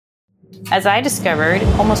As I discovered,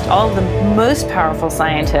 almost all of the most powerful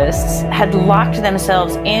scientists had locked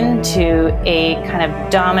themselves into a kind of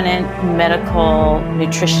dominant medical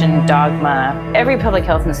nutrition dogma. Every public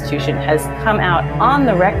health institution has come out on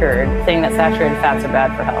the record saying that saturated fats are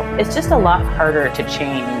bad for health. It's just a lot harder to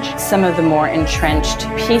change some of the more entrenched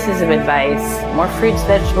pieces of advice: more fruits,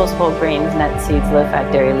 vegetables, whole grains, nuts, seeds,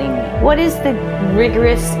 low-fat, dairy, lean meat. What is the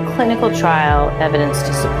rigorous clinical trial evidence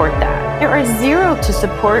to support that? There are zero to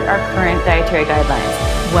support our current dietary guidelines.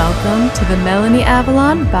 Welcome to the Melanie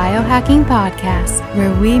Avalon Biohacking Podcast,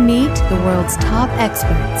 where we meet the world's top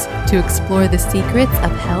experts to explore the secrets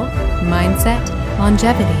of health, mindset,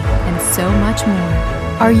 longevity, and so much more.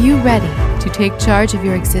 Are you ready to take charge of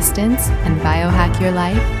your existence and biohack your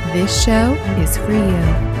life? This show is for you.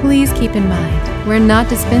 Please keep in mind, we're not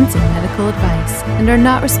dispensing medical advice and are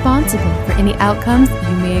not responsible for any outcomes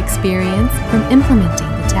you may experience from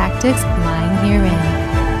implementing the tactics lying herein.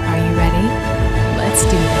 Are you ready? Let's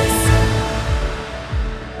do this.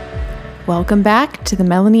 Welcome back to the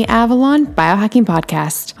Melanie Avalon Biohacking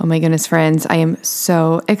Podcast. Oh my goodness, friends, I am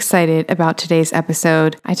so excited about today's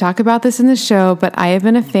episode. I talk about this in the show, but I have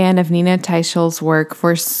been a fan of Nina Teicholz's work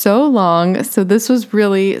for so long, so this was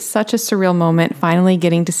really such a surreal moment, finally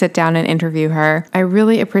getting to sit down and interview her. I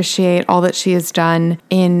really appreciate all that she has done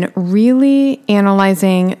in really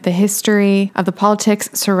analyzing the history of the politics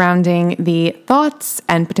surrounding the thoughts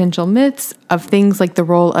and potential myths of things like the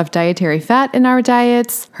role of dietary fat in our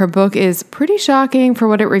diets. Her book is pretty shocking for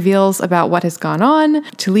what it reveals about what has gone on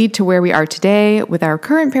to lead to where we are today with our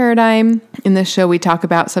current paradigm. In this show, we talk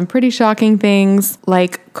about some pretty shocking things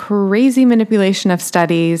like crazy manipulation of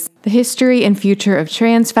studies, the history and future of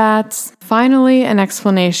trans fats, finally an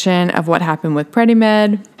explanation of what happened with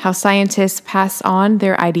Predimed, how scientists pass on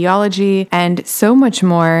their ideology, and so much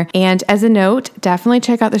more. And as a note, definitely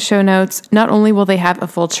check out the show notes. Not only will they have a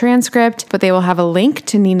full transcript, but they will have a link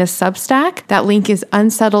to Nina's Substack. That link is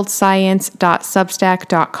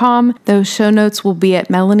unsettled.substack.com. Those show notes will be at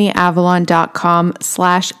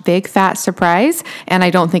melanieavalon.com/bigfatsurprise. And I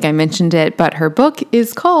don't think I mentioned it, but her book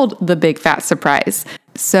is called The Big Fat Surprise.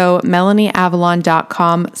 So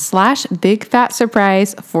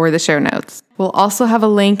melanieavalon.com/bigfatsurprise for the show notes. We'll also have a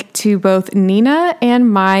link to both Nina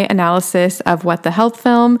and my analysis of What the Health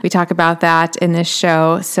film. We talk about that in this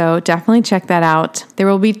show, so definitely check that out. There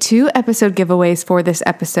will be 2 episode giveaways for this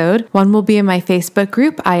episode. One will be in my Facebook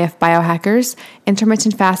group, IF Biohackers,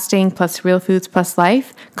 Intermittent Fasting plus Real Foods plus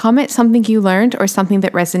Life. Comment something you learned or something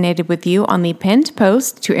that resonated with you on the pinned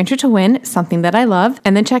post to enter to win something that I love.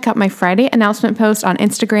 And then check out my Friday announcement post on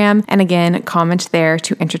Instagram. And again, comment there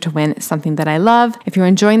to enter to win something that I love. If you're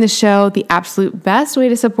enjoying the show, the absolute best way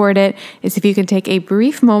to support it is if you can take a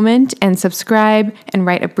brief moment and subscribe and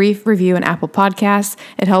write a brief review in Apple Podcasts.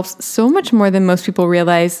 It helps so much more than most people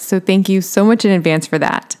realize, so thank you so much in advance for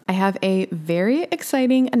that. I have a very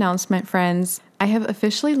exciting announcement, friends. I have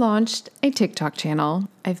officially launched a TikTok channel.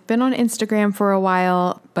 I've been on Instagram for a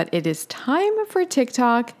while, but it is time for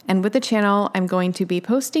TikTok. And with the channel, I'm going to be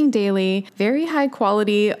posting daily, very high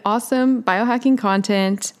quality, awesome biohacking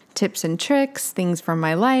content, tips and tricks, things from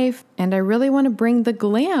my life. And I really want to bring the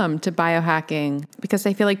glam to biohacking because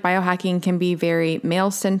I feel like biohacking can be very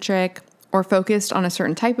male-centric or focused on a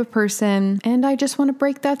certain type of person. And I just want to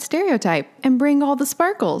break that stereotype and bring all the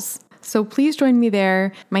sparkles. So please join me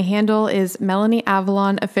there. My handle is Melanie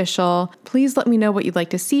Avalon Official. Please let me know what you'd like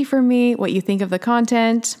to see from me, what you think of the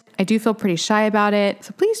content. I do feel pretty shy about it,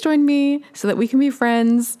 so please join me so that we can be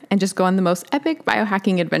friends and just go on the most epic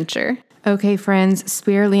biohacking adventure. Okay, friends,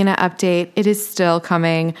 spirulina update. It is still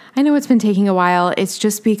coming. I know it's been taking a while. It's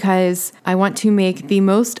just because I want to make the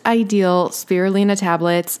most ideal spirulina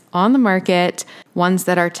tablets on the market, ones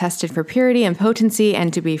that are tested for purity and potency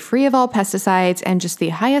and to be free of all pesticides and just the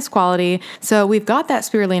highest quality. So we've got that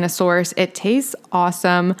spirulina source. It tastes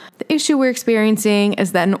awesome. The issue we're experiencing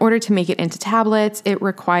is that in order to make it into tablets, it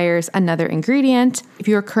requires another ingredient. If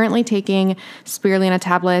you are currently taking spirulina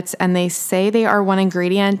tablets and they say they are one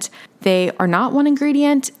ingredient, they are not one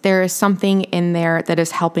ingredient. There is something in there that is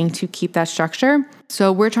helping to keep that structure.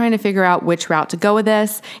 So we're trying to figure out which route to go with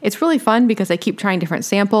this. It's really fun because I keep trying different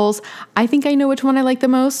samples. I think I know which one I like the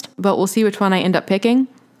most, but we'll see which one I end up picking.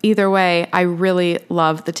 Either way, I really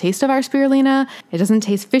love the taste of our spirulina. It doesn't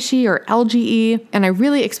taste fishy or algae-y, and I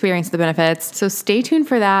really experience the benefits. So stay tuned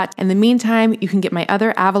for that. In the meantime, you can get my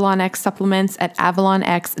other Avalon X supplements at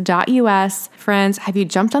avalonx.us. Friends, have you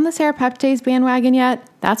jumped on the serapeptase bandwagon yet?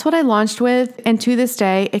 That's what I launched with, and to this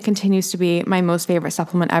day, it continues to be my most favorite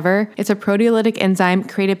supplement ever. It's a proteolytic enzyme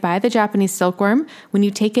created by the Japanese silkworm. When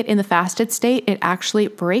you take it in the fasted state, it actually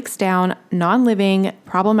breaks down non-living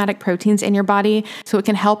problematic proteins in your body, so it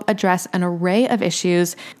can help address an array of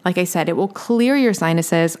issues. Like I said, it will clear your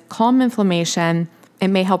sinuses, calm inflammation. It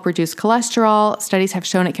may help reduce cholesterol. Studies have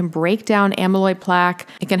shown it can break down amyloid plaque.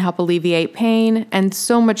 It can help alleviate pain, and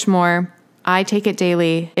so much more. I take it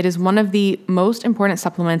daily. It is one of the most important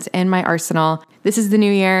supplements in my arsenal. This is the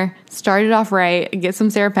new year. Start it off right. Get some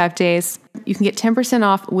serapeptase. You can get 10%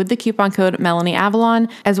 off with the coupon code MelanieAvalon,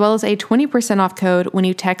 as well as a 20% off code when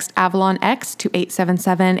you text AvalonX to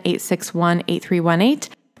 877-861-8318.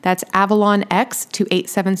 That's AvalonX to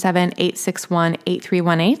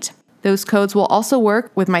 877-861-8318. Those codes will also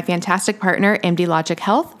work with my fantastic partner, MD Logic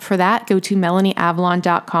Health. For that, go to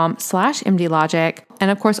melanieavalon.com/MDLogic. And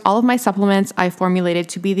of course, all of my supplements I formulated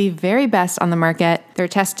to be the very best on the market. They're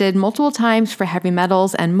tested multiple times for heavy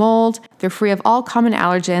metals and mold. They're free of all common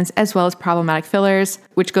allergens as well as problematic fillers,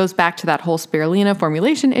 which goes back to that whole spirulina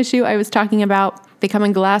formulation issue I was talking about. They come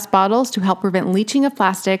in glass bottles to help prevent leaching of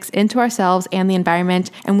plastics into ourselves and the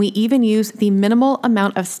environment, and we even use the minimal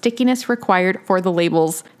amount of stickiness required for the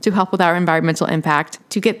labels to help with our environmental impact.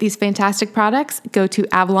 To get these fantastic products, go to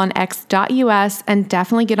avalonx.us and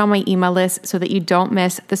definitely get on my email list so that you don't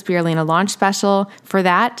miss the spirulina launch special. For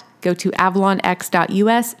that, go to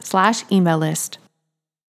avalonx.us/email list.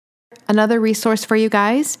 Another resource for you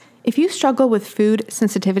guys. If you struggle with food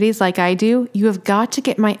sensitivities like I do, you have got to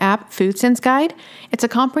get my app Food Sense Guide. It's a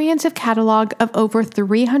comprehensive catalog of over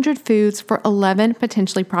 300 foods for 11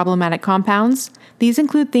 potentially problematic compounds. These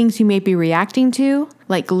include things you may be reacting to,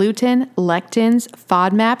 like gluten, lectins,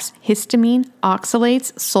 FODMAPs, histamine,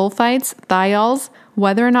 oxalates, sulfites, thiols,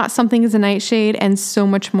 whether or not something is a nightshade, and so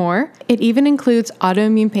much more. It even includes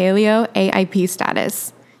autoimmune paleo AIP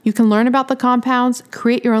status. You can learn about the compounds,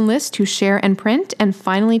 create your own list to share and print, and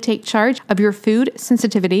finally take charge of your food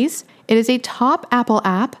sensitivities. It is a top Apple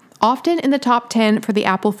app, often in the top 10 for the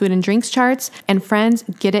Apple food and drinks charts. And friends,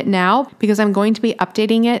 get it now because I'm going to be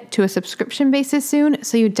updating it to a subscription basis soon,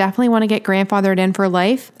 so you definitely want to get grandfathered in for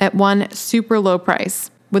life at one super low price.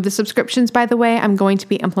 With the subscriptions, by the way, I'm going to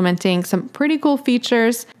be implementing some pretty cool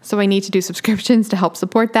features, so I need to do subscriptions to help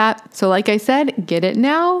support that. So like I said, get it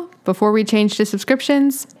now before we change to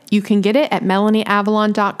subscriptions. You can get it at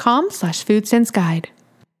melanieavalon.com/foodsenseguide.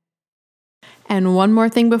 And one more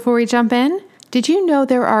thing before we jump in. Did you know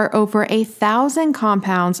there are over 1,000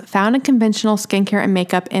 compounds found in conventional skincare and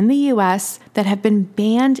makeup in the US that have been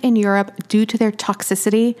banned in Europe due to their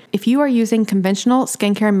toxicity? If you are using conventional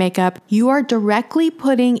skincare and makeup, you are directly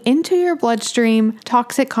putting into your bloodstream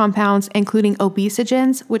toxic compounds, including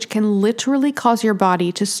obesogens, which can literally cause your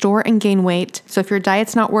body to store and gain weight. So if your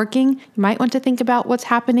diet's not working, you might want to think about what's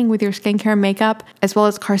happening with your skincare and makeup, as well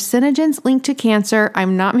as carcinogens linked to cancer.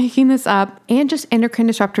 I'm not making this up, and just endocrine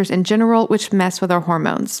disruptors in general, which mess with our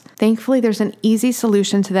hormones. Thankfully, there's an easy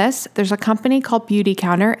solution to this. There's a company called Beauty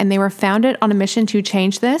Counter, and they were founded on a mission to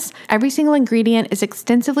change this. Every single ingredient is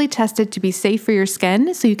extensively tested to be safe for your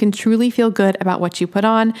skin, so you can truly feel good about what you put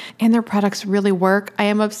on, and their products really work. I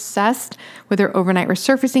am obsessed with their overnight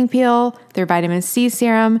resurfacing peel, their vitamin C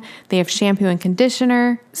serum. They have shampoo and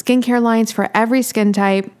conditioner, skincare lines for every skin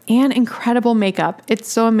type, and incredible makeup.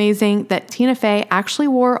 It's so amazing that Tina Fey actually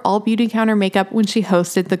wore all Beauty Counter makeup when she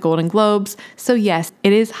hosted the Golden Globes. So yes,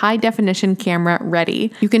 it is high definition camera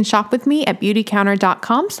ready. You can shop with me at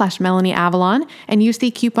beautycounter.com/MelanieAvalon and use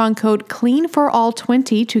the coupon code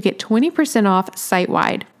CLEANFORALL20 to get 20% off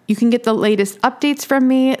site-wide. You can get the latest updates from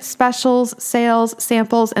me, specials, sales,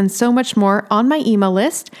 samples, and so much more on my email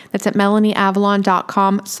list. That's at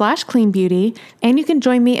melanieavalon.com/cleanbeauty. And you can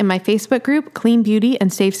join me in my Facebook group, Clean Beauty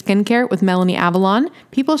and Safe Skincare with Melanie Avalon.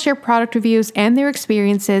 People share product reviews and their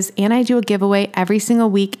experiences, and I do a giveaway every single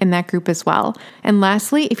week in that group as well. And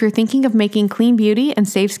lastly, if you're thinking of making clean beauty and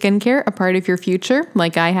safe skincare a part of your future,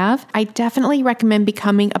 like I have, I definitely recommend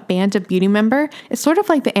becoming a Band of Beauty member. It's sort of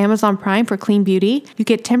like the Amazon Prime for clean beauty. You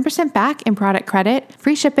get 10% back in product credit,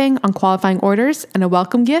 free shipping on qualifying orders, and a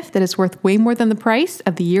welcome gift that is worth way more than the price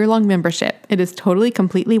of the year-long membership. It is totally,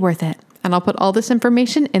 completely worth it. And I'll put all this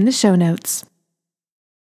information in the show notes.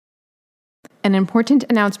 An important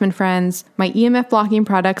announcement, friends. My EMF blocking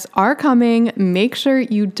products are coming. Make sure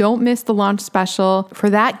you don't miss the launch special.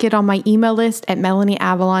 For that, get on my email list at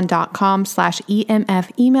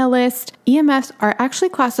melanieavalon.com/EMF email list. EMFs are actually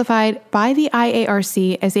classified by the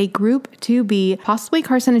IARC as a group 2B, possibly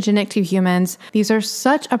carcinogenic to humans. These are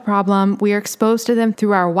such a problem. We are exposed to them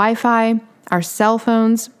through our Wi-Fi, our cell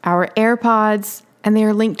phones, our AirPods, And they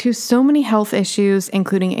are linked to so many health issues,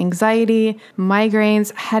 including anxiety,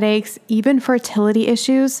 migraines, headaches, even fertility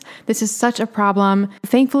issues. This is such a problem.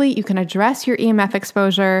 Thankfully, you can address your EMF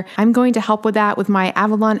exposure. I'm going to help with that with my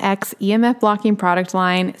Avalon X EMF blocking product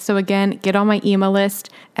line. So again, get on my email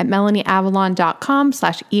list at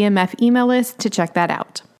melanieavalon.com/EMF email list to check that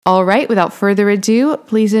out. All right, without further ado,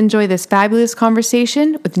 please enjoy this fabulous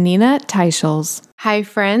conversation with Nina Teicholz. Hi,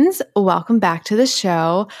 friends. Welcome back to the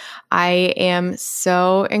show. I am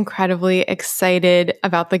so incredibly excited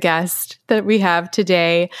about the guest that we have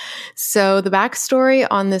today. So the backstory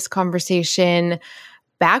on this conversation,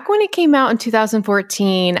 back when it came out in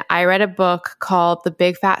 2014, I read a book called The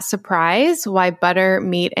Big Fat Surprise: Why Butter,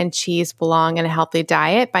 Meat, and Cheese Belong in a Healthy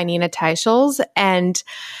Diet by Nina Teicholz. And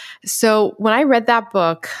so when I read that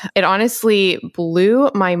book, it honestly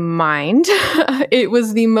blew my mind. It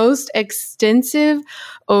was the most extensive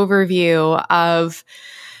overview of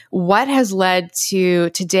what has led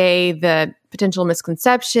to today the potential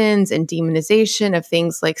misconceptions and demonization of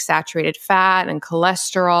things like saturated fat and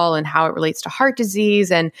cholesterol and how it relates to heart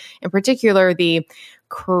disease, and in particular, the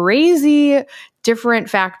crazy different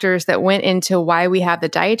factors that went into why we have the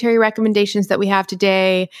dietary recommendations that we have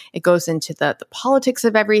today. It goes into the politics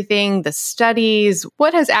of everything, the studies,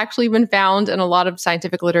 what has actually been found in a lot of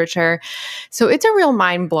scientific literature. So it's a real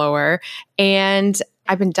mind blower. And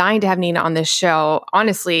I've been dying to have Nina on this show,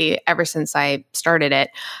 honestly, ever since I started it.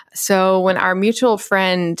 So when our mutual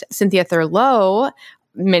friend, Cynthia Thurlow,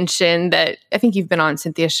 mentioned that I think you've been on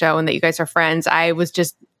Cynthia's show and that you guys are friends, I was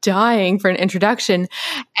just dying for an introduction.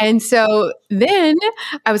 And so then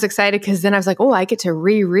I was excited because then I was like, oh, I get to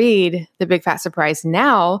reread The Big Fat Surprise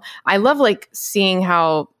now. I love like seeing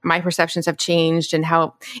how my perceptions have changed and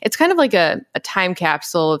how it's kind of like a time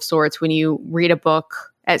capsule of sorts when you read a book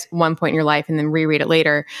at one point in your life and then reread it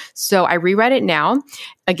later. So I reread it now.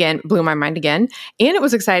 Again, blew my mind again. And it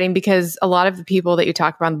was exciting because a lot of the people that you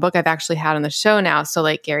talk about in the book I've actually had on the show now. So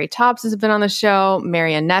like Gary Tops has been on the show,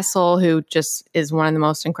 Marianne Nessel, who just is one of the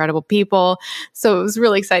most incredible people. So it was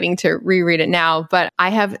really exciting to reread it now. But I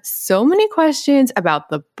have so many questions about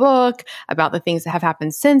the book, about the things that have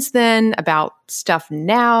happened since then, about stuff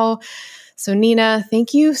now. So Nina,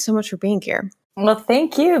 thank you so much for being here. Well,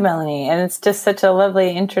 thank you, Melanie. And it's just such a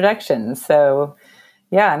lovely introduction. So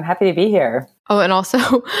yeah, I'm happy to be here. Oh, and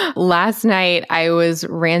also last night I was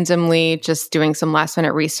randomly just doing some last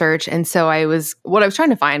minute research. And so what I was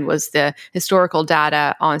trying to find was the historical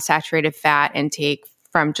data on saturated fat intake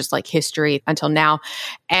from just like history until now.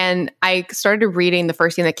 And I started reading the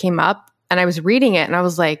first thing that came up, and I was reading it and I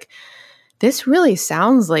was like, this really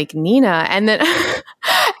sounds like Nina. And then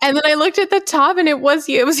and then I looked at the top and it was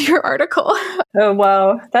you. It was your article. Oh,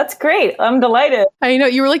 wow. That's great. I'm delighted. I know,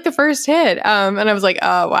 you were like the first hit. And I was like,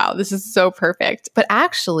 oh, wow, this is so perfect. But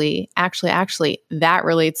actually, that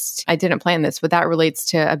relates, I didn't plan this, but that relates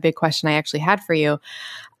to a big question I actually had for you.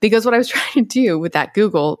 Because what I was trying to do with that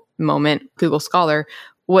Google moment, Google Scholar,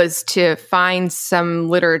 was to find some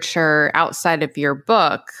literature outside of your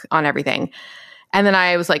book on everything. And then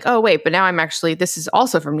I was like, oh, wait, but now this is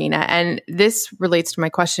also from Nina. And this relates to my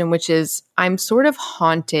question, which is I'm sort of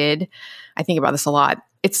haunted. I think about this a lot.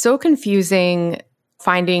 It's so confusing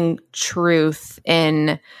finding truth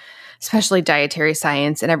in especially dietary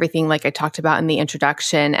science and everything like I talked about in the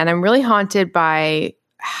introduction. And I'm really haunted by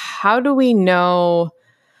how do we know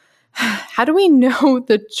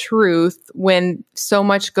the truth when so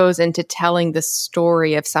much goes into telling the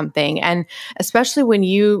story of something? And especially when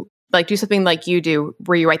you like do something like you do,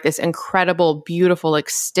 where you write this incredible, beautiful,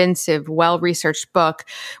 extensive, well-researched book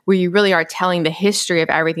where you really are telling the history of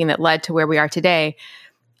everything that led to where we are today.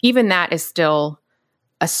 Even that is still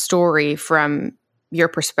a story from your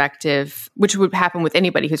perspective, which would happen with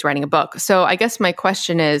anybody who's writing a book. So I guess my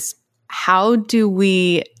question is, how do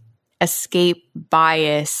we escape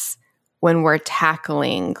bias when we're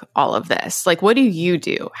tackling all of this? Like, what do you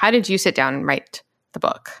do? How did you sit down and write the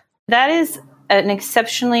book? That is an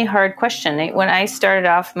exceptionally hard question. When I started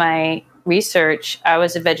off my research, I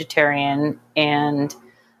was a vegetarian and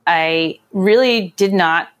I really did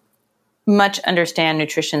not much understand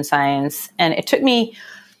nutrition science. And it took me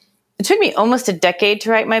almost a decade to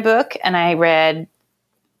write my book. And I read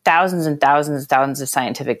thousands and thousands and thousands of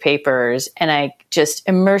scientific papers. And I just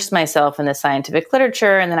immersed myself in the scientific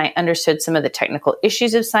literature. And then I understood some of the technical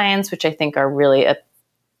issues of science, which I think are really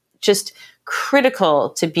just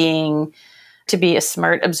critical to be a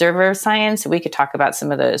smart observer of science. We could talk about some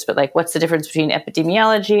of those, but like, what's the difference between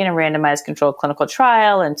epidemiology and a randomized controlled clinical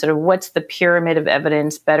trial? And sort of what's the pyramid of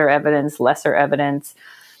evidence, better evidence, lesser evidence?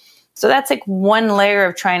 So that's like one layer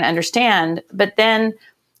of trying to understand. But then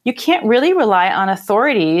you can't really rely on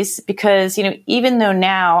authorities because, even though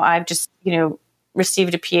now I've just,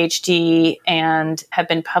 received a PhD and have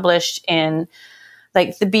been published in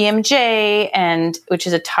like the BMJ, and which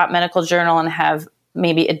is a top medical journal, and have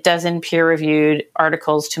maybe a dozen peer-reviewed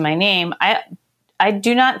articles to my name, I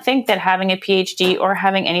do not think that having a PhD or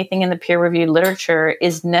having anything in the peer-reviewed literature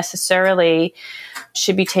is necessarily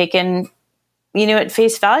should be taken, at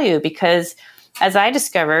face value, because as I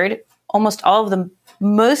discovered, almost all of the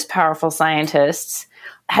most powerful scientists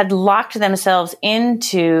had locked themselves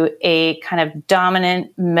into a kind of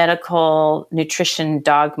dominant medical nutrition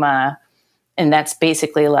dogma. And that's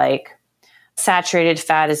basically like saturated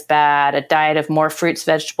fat is bad, a diet of more fruits,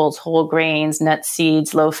 vegetables, whole grains, nuts,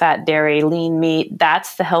 seeds, low-fat dairy, lean meat.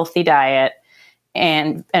 That's the healthy diet,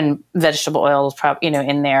 and vegetable oils,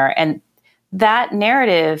 in there. And that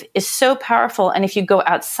narrative is so powerful. And if you go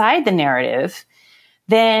outside the narrative,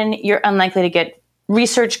 then you're unlikely to get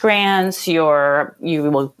research grants. You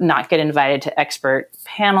will not get invited to expert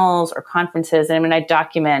panels or conferences. And I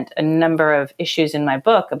document a number of issues in my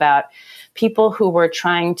book about people who were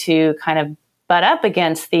trying to kind of butt up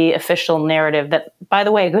against the official narrative that, by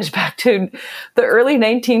the way, goes back to the early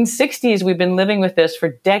 1960s. We've been living with this for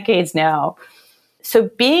decades now. So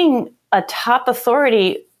being a top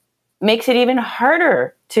authority makes it even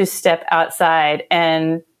harder to step outside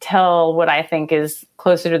and tell what I think is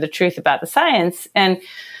closer to the truth about the science. And,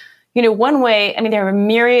 one way, there are a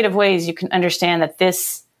myriad of ways you can understand that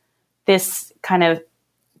this kind of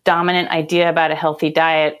dominant idea about a healthy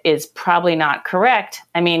diet is probably not correct.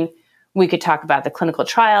 We could talk about the clinical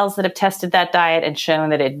trials that have tested that diet and shown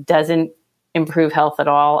that it doesn't improve health at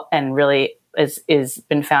all and really is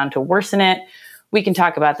been found to worsen it. We can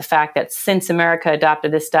talk about the fact that since America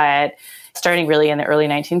adopted this diet, starting really in the early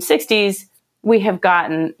 1960s, we have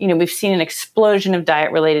gotten, we've seen an explosion of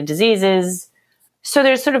diet-related diseases. So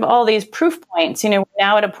there's sort of all these proof points. We're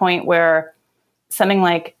now at a point where something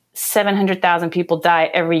like 700,000 people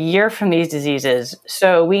die every year from these diseases.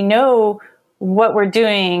 So we know what we're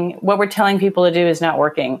doing, what we're telling people to do is not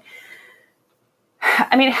working.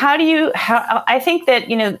 I think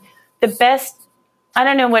that, the best, I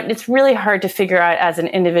don't know it's really hard to figure out as an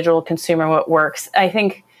individual consumer what works. I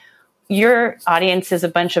think your audience is a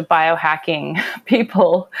bunch of biohacking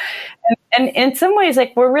people. And in some ways,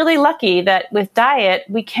 we're really lucky that with diet,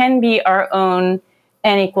 we can be our own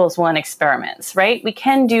N=1 experiments, right? We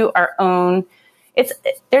can do our own.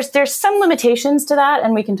 There's some limitations to that.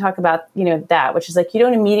 And we can talk about, that, which is you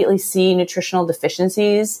don't immediately see nutritional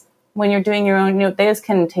deficiencies when you're doing your own, those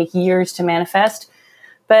can take years to manifest.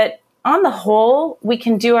 But on the whole, we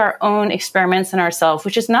can do our own experiments in ourselves,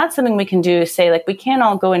 which is not something we can do, say, we can't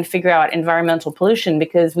all go and figure out environmental pollution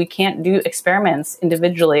because we can't do experiments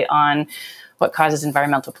individually on what causes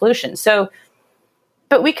environmental pollution.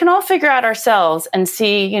 But we can all figure out ourselves and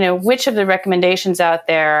see, which of the recommendations out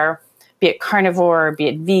there, be it carnivore, be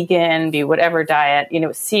it vegan, be whatever diet,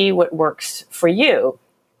 see what works for you.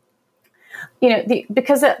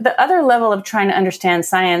 Because the other level of trying to understand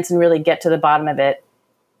science and really get to the bottom of it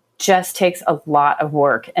just takes a lot of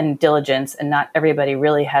work and diligence, and not everybody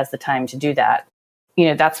really has the time to do that.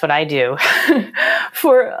 That's what I do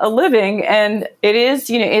for a living, and it is,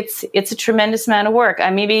 it's a tremendous amount of work.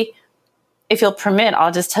 Maybe, if you'll permit,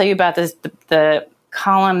 I'll just tell you about this, the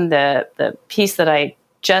column, the piece that I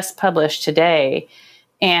just published today,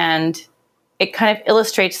 and it kind of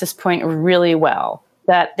illustrates this point really well.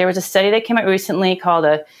 That there was a study that came out recently called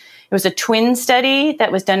it was a twin study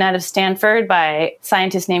that was done out of Stanford by a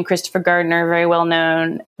scientist named Christopher Gardner, very well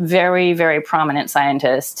known, very, very prominent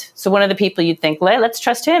scientist. So one of the people you'd think, let's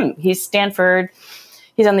trust him. He's Stanford.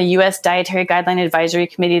 He's on the U.S. Dietary Guideline Advisory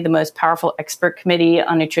Committee, the most powerful expert committee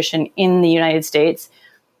on nutrition in the United States.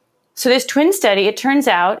 So this twin study, it turns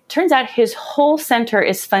out his whole center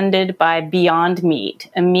is funded by Beyond Meat,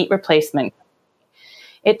 a meat replacement.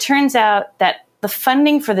 It turns out that the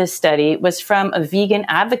funding for this study was from a vegan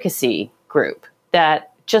advocacy group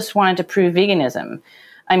that just wanted to prove veganism.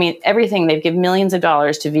 Everything. They've given millions of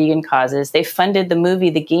dollars to vegan causes. They funded the movie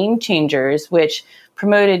The Game Changers, which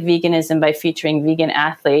promoted veganism by featuring vegan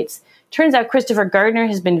athletes. Turns out Christopher Gardner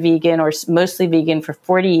has been vegan, or mostly vegan, for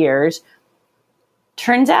 40 years.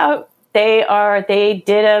 Turns out they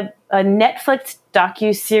did a Netflix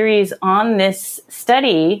docu-series on this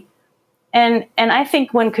study. And I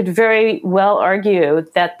think one could very well argue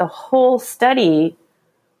that the whole study,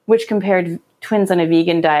 which compared twins on a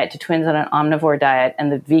vegan diet to twins on an omnivore diet, and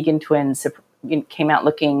the vegan twins came out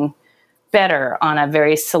looking better on a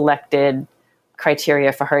very selected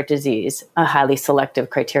criteria for heart disease, a highly selective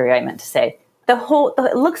criteria, I meant to say.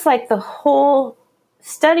 It looks like the whole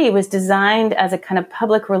study was designed as a kind of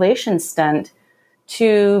public relations stunt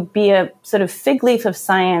to be a sort of fig leaf of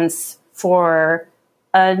science for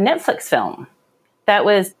a Netflix film that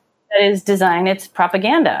is designed, it's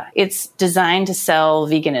propaganda. It's designed to sell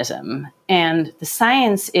veganism, and the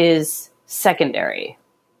science is secondary.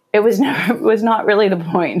 It was not really the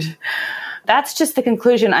point. That's just the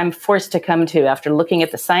conclusion I'm forced to come to after looking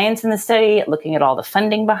at the science in the study, looking at all the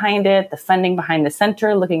funding behind it, the funding behind the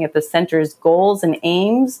center, looking at the center's goals and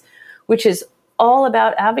aims, which is all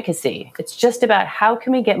about advocacy. It's just about how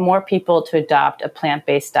can we get more people to adopt a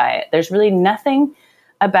plant-based diet. There's really nothing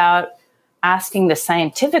about asking the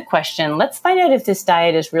scientific question, let's find out if this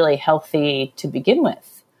diet is really healthy to begin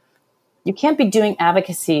with. You can't be doing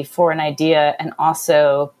advocacy for an idea and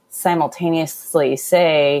also simultaneously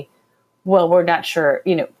say, well, we're not sure,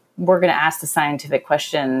 we're going to ask the scientific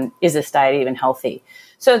question, is this diet even healthy?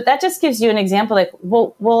 So that just gives you an example like,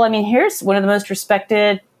 here's one of the most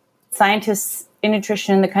respected scientists in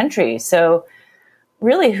nutrition in the country. So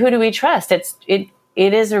really, who do we trust? It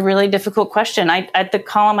is a really difficult question. The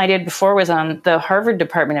column I did before was on the Harvard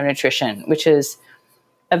Department of Nutrition, which is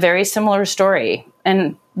a very similar story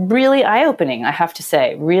and really eye-opening, I have to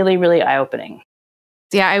say, really, really eye-opening.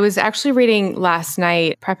 Yeah, I was actually reading last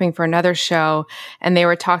night, prepping for another show, and they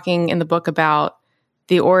were talking in the book about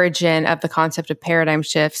the origin of the concept of paradigm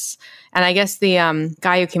shifts. And I guess the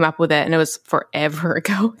guy who came up with it, and it was forever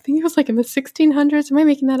ago, I think it was like in the 1600s. Am I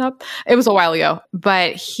making that up? It was a while ago.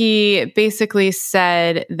 But he basically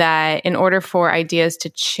said that in order for ideas to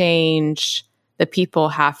change, the people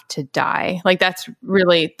have to die. Like that's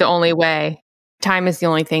really the only way. Time is the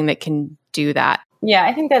only thing that can do that. Yeah,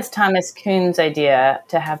 I think that's Thomas Kuhn's idea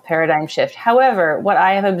to have paradigm shift. However, what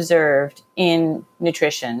I have observed in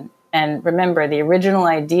nutrition, and remember the original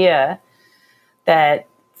idea that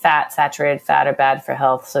saturated fat are bad for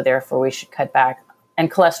health, so therefore we should cut back,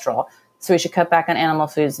 and cholesterol, so we should cut back on animal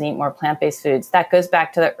foods and eat more plant-based foods. That goes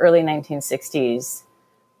back to the early 1960s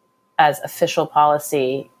as official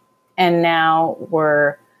policy. And now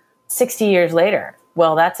we're 60 years later.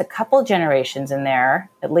 Well, that's a couple generations in there,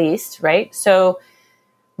 at least, right? So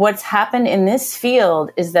what's happened in this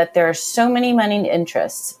field is that there are so many money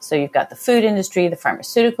interests. So you've got the food industry, the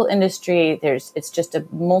pharmaceutical industry. It's just a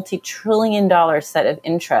multi-trillion-dollar set of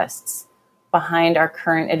interests behind our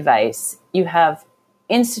current advice. You have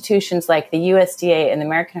institutions like the USDA and the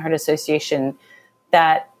American Heart Association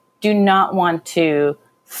that do not want to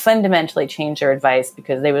fundamentally change their advice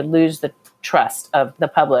because they would lose the trust of the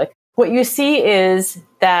public. What you see is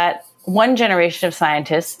that one generation of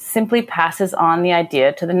scientists simply passes on the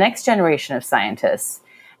idea to the next generation of scientists.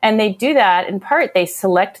 And they do that, in part, they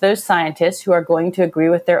select those scientists who are going to agree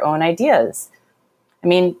with their own ideas. I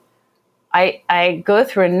mean, I go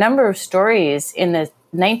through a number of stories in the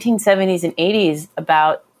 1970s and 80s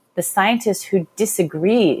about the scientists who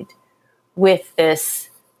disagreed with this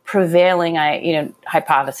prevailing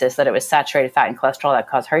hypothesis that it was saturated fat and cholesterol that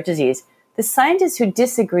caused heart disease. The scientists who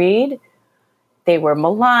disagreed, they were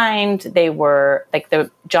maligned. They were like the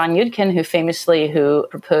John Yudkin, who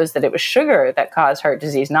proposed that it was sugar that caused heart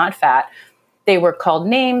disease, not fat. They were called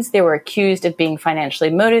names. They were accused of being financially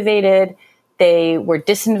motivated. They were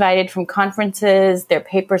disinvited from conferences. Their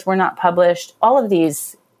papers were not published. All of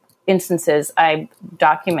these instances I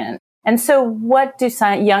document. And so what do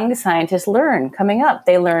young scientists learn coming up?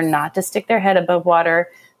 They learn not to stick their head above water.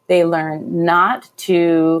 They learn not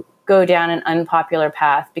to go down an unpopular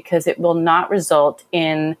path because it will not result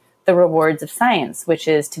in the rewards of science, which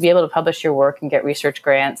is to be able to publish your work and get research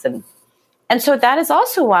grants. And so that is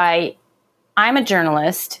also why I'm a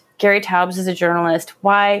journalist. Gary Taubes is a journalist.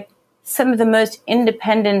 Why some of the most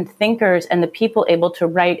independent thinkers and the people able to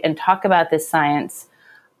write and talk about this science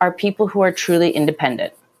are people who are truly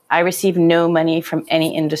independent. I receive no money from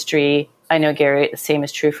any industry. I know Gary, the same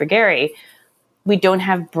is true for Gary. We don't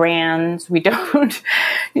have brands. We don't,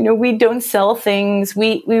 we don't sell things.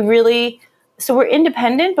 So we're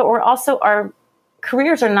independent, but we're also, our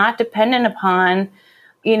careers are not dependent upon,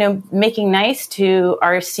 making nice to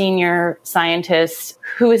our senior scientist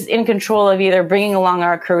who is in control of either bringing along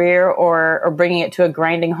our career or bringing it to a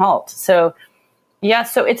grinding halt. So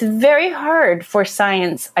it's very hard for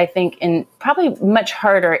science, I think, and probably much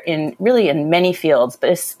harder in many fields, but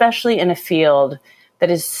especially in a field that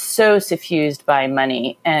is so suffused by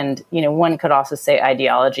money. And, one could also say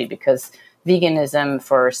ideology, because veganism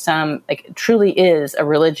for some truly is a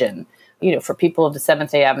religion. For people of the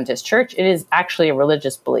Seventh-day Adventist Church, it is actually a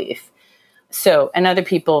religious belief. So, and other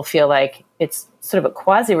people feel like it's sort of a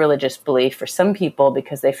quasi-religious belief for some people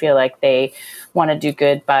because they feel like they want to do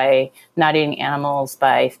good by not eating animals,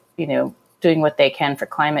 by, doing what they can for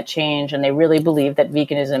climate change, and they really believe that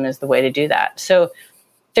veganism is the way to do that. So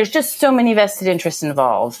there's just so many vested interests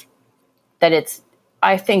involved that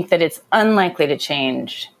I think that it's unlikely to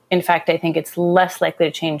change. In fact, I think it's less likely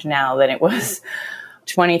to change now than it was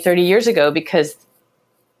 20, 30 years ago because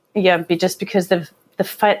the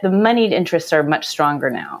moneyed interests are much stronger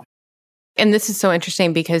now. And this is so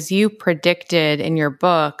interesting because you predicted in your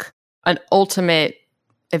book an ultimate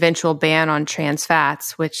eventual ban on trans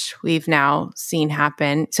fats, which we've now seen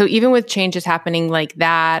happen. So even with changes happening like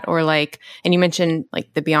that, or like, and you mentioned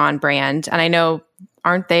like the Beyond brand, and I know,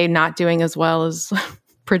 aren't they not doing as well as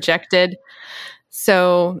projected?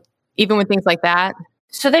 So even with things like that.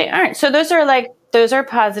 So they aren't. So those are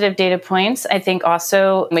positive data points. I think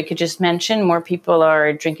also we could just mention more people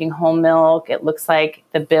are drinking whole milk. It looks like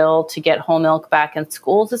the bill to get whole milk back in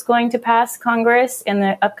schools is going to pass Congress in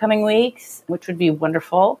the upcoming weeks, which would be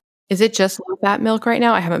wonderful. Is it just low-fat milk right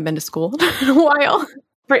now? I haven't been to school in a while.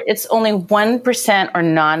 It's only 1% or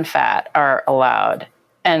non-fat are allowed.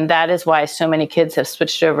 And that is why so many kids have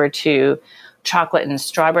switched over to chocolate and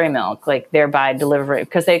strawberry milk, like thereby delivering,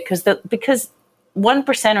 because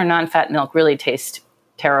 1% or non-fat milk really tastes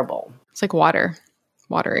terrible. It's like watery.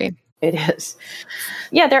 It is.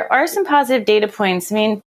 Yeah, there are some positive data points. I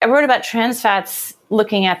mean, I wrote about trans fats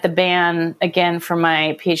looking at the ban again for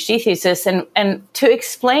my PhD thesis and to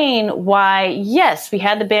explain why, yes, we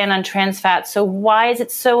had the ban on trans fats. So why is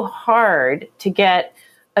it so hard to get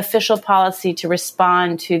official policy to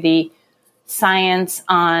respond to the science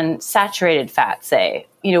on saturated fat, say?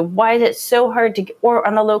 Why is it so hard or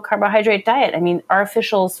on the low carbohydrate diet? I mean, our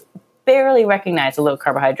officials barely recognize a low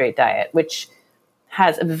carbohydrate diet, which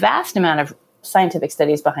has a vast amount of scientific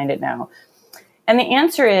studies behind it now. And the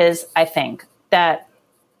answer is, I think, that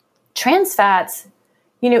trans fats,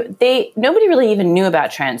 nobody really even knew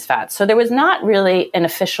about trans fats. So there was not really there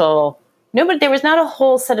was not a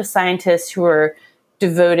whole set of scientists who were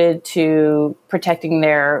devoted to protecting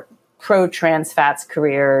their pro-trans fats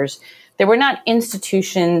careers. There were not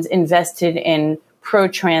institutions invested in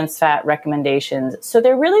pro-trans fat recommendations. So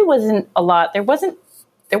there really wasn't a lot. There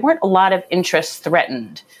weren't a lot of interests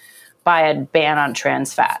threatened by a ban on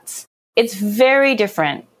trans fats. It's very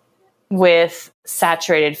different with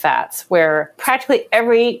saturated fats, where practically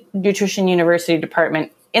every nutrition university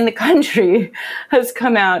department in the country has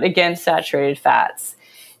come out against saturated fats.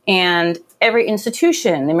 And every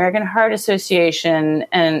institution, the American Heart Association,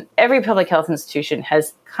 and every public health institution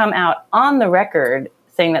has come out on the record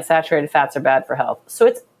saying that saturated fats are bad for health.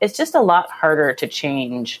 So it's just a lot harder to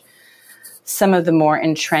change some of the more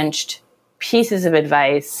entrenched pieces of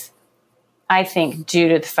advice, I think, due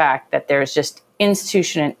to the fact that there's just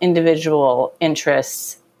institution and individual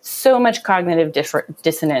interests, so much cognitive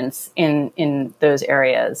dissonance in those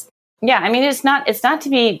areas. Yeah, I mean, it's not to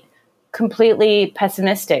be completely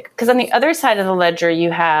pessimistic, because on the other side of the ledger,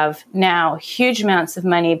 you have now huge amounts of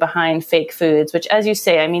money behind fake foods, which, as you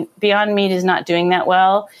say, I mean, Beyond Meat is not doing that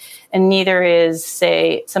well, and neither is,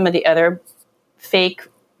 say, some of the other fake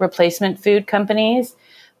replacement food companies,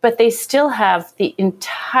 but they still have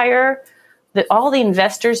all the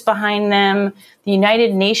investors behind them. The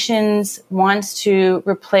United Nations wants to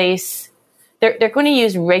replace. They're going to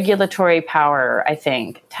use regulatory power, I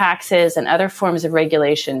think, taxes and other forms of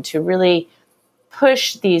regulation to really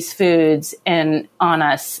push these foods on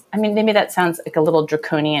us. I mean, maybe that sounds like a little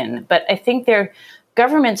draconian, but I think their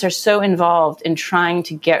governments are so involved in trying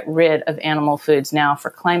to get rid of animal foods now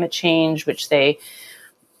for climate change, which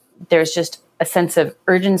there's just a sense of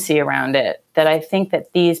urgency around it, that I think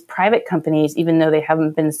that these private companies, even though they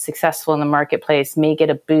haven't been successful in the marketplace, may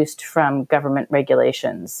get a boost from government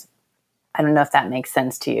regulations. I don't know if that makes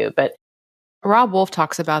sense to you, but Rob Wolf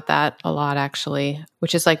talks about that a lot, actually,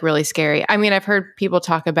 which is like really scary. I mean, I've heard people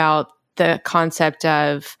talk about the concept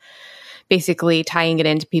of basically tying it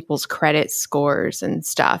into people's credit scores and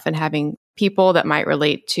stuff, and having people that might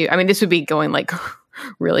relate to, I mean, this would be going like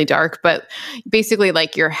really dark, but basically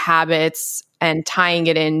like your habits and tying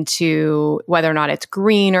it into whether or not it's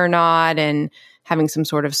green or not, and having some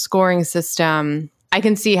sort of scoring system. I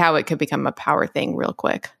can see how it could become a power thing real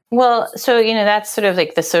quick. Well, so, that's sort of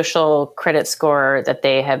like the social credit score that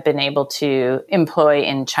they have been able to employ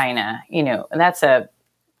in China. That's a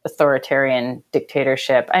authoritarian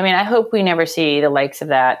dictatorship. I mean, I hope we never see the likes of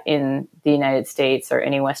that in the United States or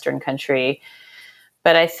any Western country.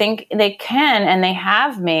 But I think they can, and they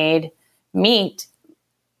have made meat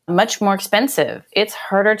much more expensive. It's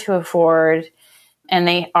harder to afford. And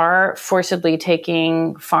they are forcibly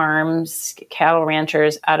taking farms, cattle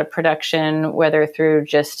ranchers out of production, whether through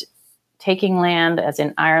just taking land, as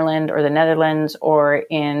in Ireland or the Netherlands, or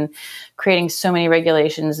in creating so many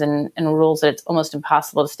regulations and rules that it's almost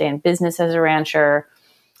impossible to stay in business as a rancher.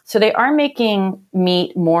 So they are making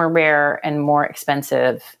meat more rare and more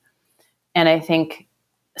expensive. And I think,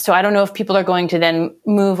 so I don't know if people are going to then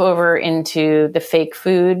move over into the fake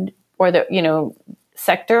food or the,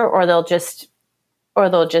 sector, or they'll just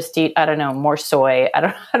eat, I don't know, more soy.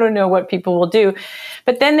 I don't know what people will do.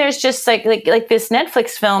 But then there's just like this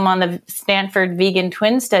Netflix film on the Stanford vegan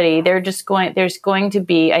twin study. There's going to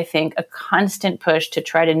be, I think, a constant push to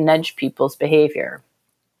try to nudge people's behavior.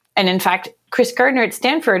 And in fact, Chris Gardner at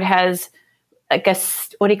Stanford has, I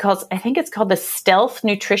guess, what he calls, I think it's called the stealth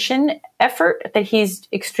nutrition effort that he's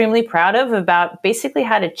extremely proud of, about basically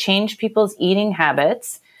how to change people's eating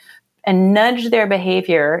habits and nudge their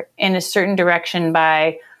behavior in a certain direction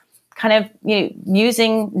by kind of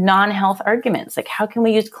using non-health arguments. Like, how can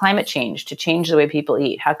we use climate change to change the way people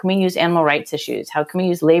eat? How can we use animal rights issues? How can we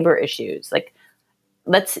use labor issues? Like,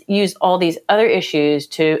 let's use all these other issues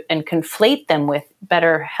and conflate them with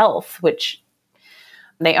better health, which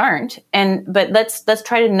they aren't. But let's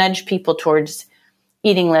try to nudge people towards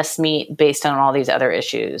eating less meat based on all these other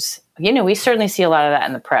issues. We certainly see a lot of that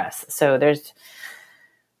in the press.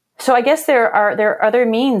 So I guess there are other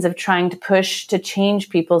means of trying to push to change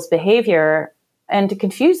people's behavior and to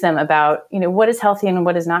confuse them about, what is healthy and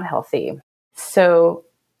what is not healthy. So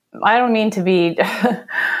I don't mean to be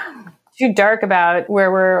too dark about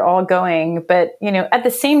where we're all going, but, at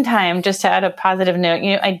the same time, just to add a positive note,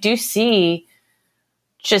 I do see,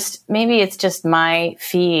 just maybe it's just my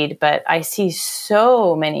feed, but I see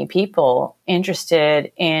so many people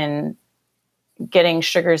interested in getting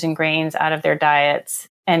sugars and grains out of their diets,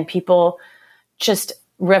 and people just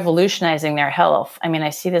revolutionizing their health. I mean,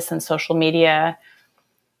 I see this on social media,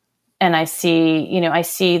 and I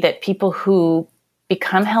see that people who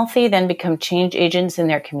become healthy then become change agents in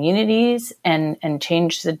their communities and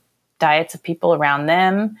change the diets of people around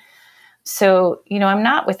them. So, I'm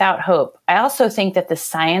not without hope. I also think that the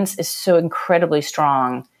science is so incredibly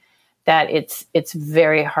strong that it's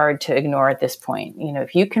very hard to ignore at this point.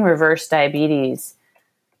 If you can reverse diabetes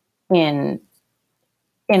in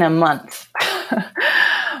a month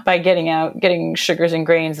by getting sugars and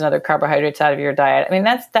grains and other carbohydrates out of your diet, I mean,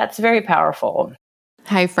 that's very powerful.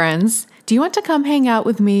 Hi, friends. Do you want to come hang out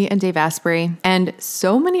with me and Dave Asprey and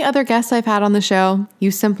so many other guests I've had on the show? You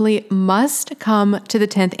simply must come to the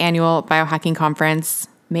 10th Annual Biohacking Conference,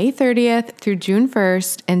 May 30th through June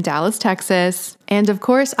 1st in Dallas, Texas. And of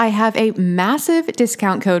course, I have a massive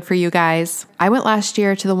discount code for you guys. I went last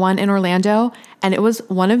year to the one in Orlando, and it was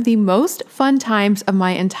one of the most fun times of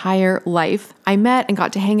my entire life. I met and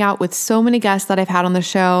got to hang out with so many guests that I've had on the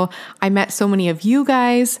show. I met so many of you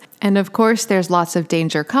guys. And of course, there's lots of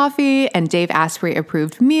Danger coffee and Dave Asprey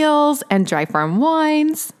approved meals and dry farm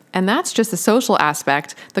wines. And that's just the social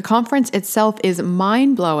aspect. The conference itself is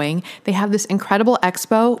mind-blowing. They have this incredible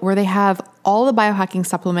expo where they have all the biohacking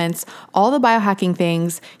supplements, all the biohacking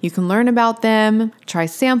things. You can learn about them, try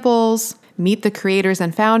samples, meet the creators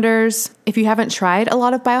and founders. If you haven't tried a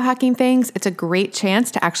lot of biohacking things, it's a great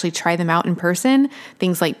chance to actually try them out in person.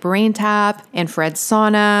 Things like brain tap, infrared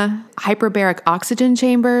sauna, hyperbaric oxygen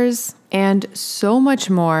chambers, and so much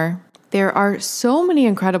more. There are so many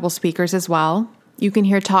incredible speakers as well. You can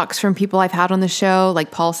hear talks from people I've had on the show,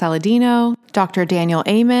 like Paul Saladino, Dr. Daniel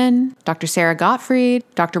Amen, Dr. Sarah Gottfried,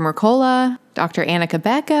 Dr. Mercola, Dr. Annika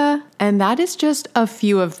Becca, and that is just a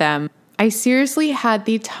few of them. I seriously had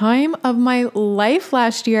the time of my life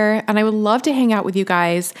last year, and I would love to hang out with you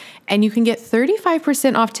guys. And you can get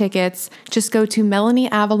 35% off tickets. Just go to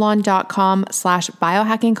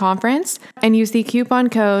melaniavalon.com/biohackingconference and use the coupon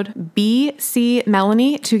code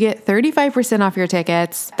BCMelanie to get 35% off your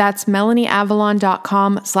tickets. That's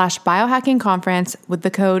melaniavalon.com/biohackingconference with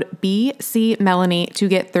the code BCMelanie to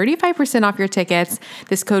get 35% off your tickets.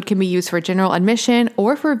 This code can be used for general admission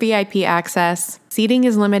or for VIP access. Seating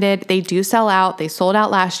is limited. They do sell out. They sold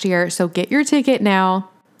out last year, so get your ticket now.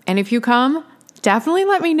 And if you come, definitely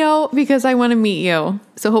let me know because I want to meet you.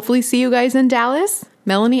 So hopefully see you guys in Dallas.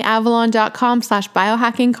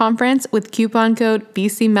 melaniavalon.com/biohackingconference with coupon code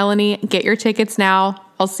BCMelanie. Get your tickets now.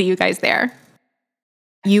 I'll see you guys there.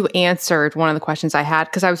 You answered one of the questions I had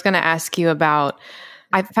because I was going to ask you about,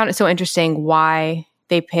 I found it so interesting why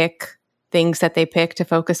they pick things that they pick to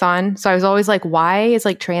focus on. So I was always like, why is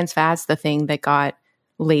like trans fats the thing that got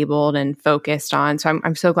labeled and focused on? So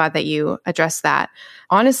I'm so glad that you addressed that.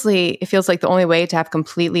 Honestly, it feels like the only way to have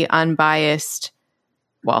completely unbiased,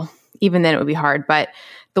 well, even then it would be hard, but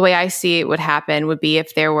the way I see it would happen would be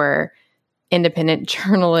if there were independent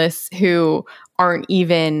journalists who aren't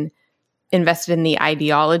even invested in the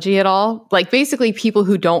ideology at all. Like basically people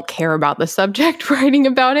who don't care about the subject writing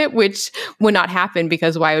about it, which would not happen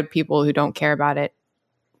because why would people who don't care about it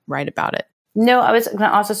write about it? No, I was going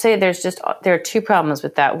to also say there are two problems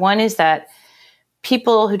with that. One is that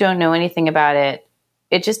people who don't know anything about it,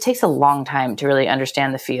 it just takes a long time to really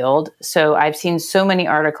understand the field. So I've seen so many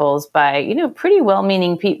articles by, pretty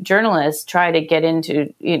well-meaning journalists try to get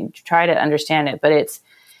into, try to understand it, but it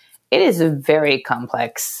is a very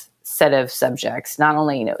complex set of subjects. Not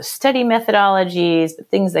only, study methodologies, but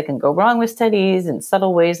things that can go wrong with studies and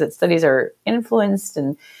subtle ways that studies are influenced.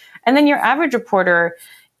 And then your average reporter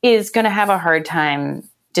is going to have a hard time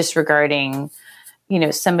disregarding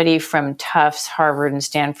somebody from Tufts, Harvard, and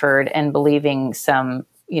Stanford and believing some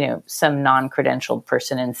non-credentialed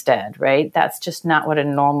person instead, right? That's just not what a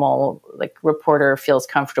normal reporter feels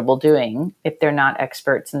comfortable doing if they're not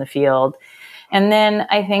experts in the field. And then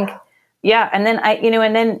I think, and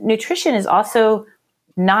then nutrition is also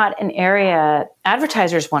not an area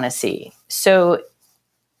advertisers want to see. So,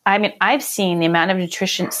 I've seen the amount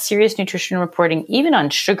of serious nutrition reporting, even on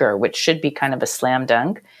sugar, which should be kind of a slam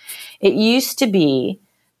dunk. It used to be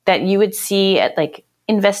that you would see at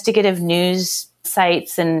investigative news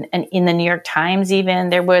sites and in the New York Times, even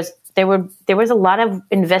there was a lot of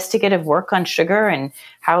investigative work on sugar and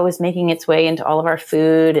how it was making its way into all of our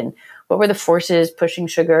food and what were the forces pushing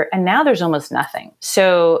sugar. And now there's almost nothing.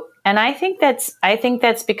 So, and I think that's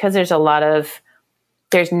because there's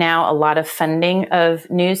now a lot of funding of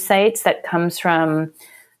news sites that comes from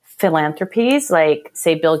philanthropies, like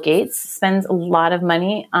say Bill Gates spends a lot of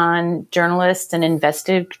money on journalists and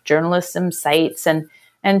investigative journalism sites.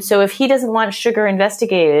 And so if he doesn't want sugar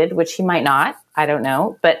investigated, which he might not, I don't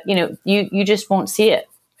know, but you just won't see it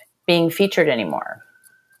being featured anymore.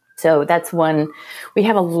 So that's one, we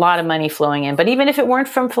have a lot of money flowing in, but even if it weren't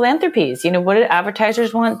from philanthropies, what do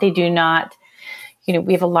advertisers want? They do not,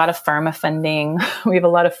 we have a lot of pharma funding. We have a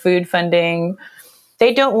lot of food funding.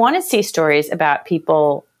 They don't want to see stories about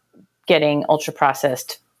people getting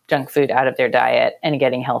ultra-processed junk food out of their diet and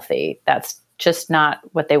getting healthy. That's just not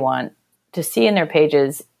what they want to see in their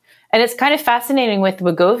pages. And it's kind of fascinating with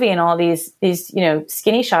Wegovy and all these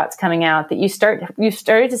skinny shots coming out that you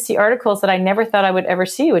started to see articles that I never thought I would ever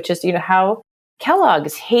see, which is, how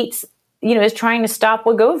Kellogg's hates, is trying to stop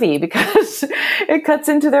Wegovy because it cuts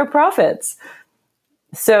into their profits.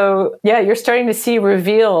 So you're starting to see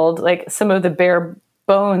revealed some of the bare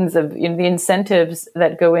bones of the incentives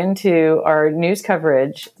that go into our news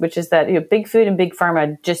coverage, which is that big food and big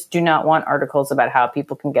pharma just do not want articles about how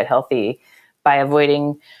people can get healthy by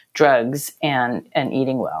avoiding drugs and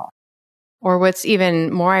eating well. Or what's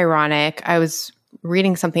even more ironic, I was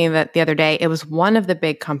reading something that the other day, it was one of the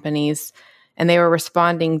big companies and they were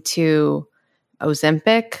responding to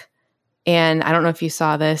Ozempic. And I don't know if you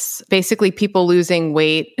saw this, basically people losing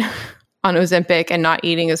weight on Ozempic and not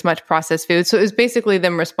eating as much processed food. So it was basically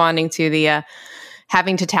them responding to the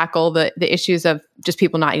having to tackle the issues of just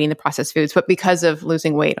people not eating the processed foods, but because of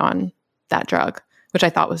losing weight on that drug, which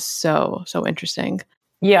I thought was so interesting.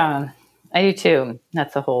 Yeah, I do too.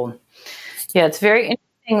 That's a whole, it's very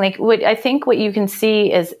interesting. What you can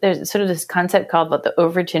see is there's sort of this concept called the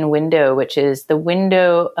Overton window, which is the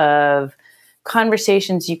window of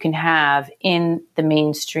conversations you can have in the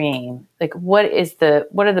mainstream. What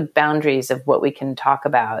are the boundaries of what we can talk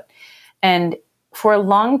about? And for a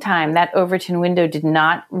long time, that Overton window did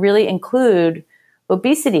not really include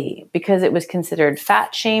obesity because it was considered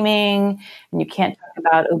fat shaming, and you can't talk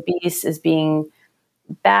about obese as being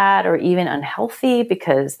bad or even unhealthy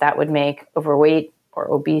because that would make overweight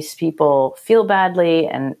or obese people feel badly,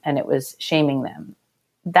 and it was shaming them.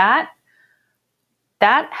 That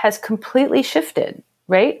has completely shifted,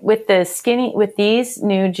 right? With these new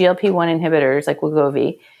GLP-1 inhibitors like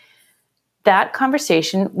Wegovy, that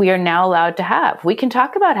conversation we are now allowed to have. We can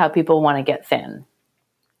talk about how people want to get thin,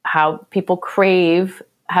 how people crave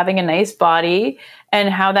having a nice body and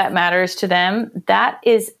how that matters to them. That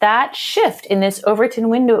shift in this Overton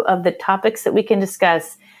window of the topics that we can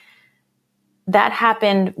discuss, that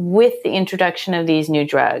happened with the introduction of these new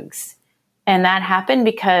drugs. And that happened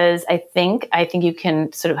because I think you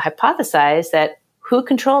can sort of hypothesize that who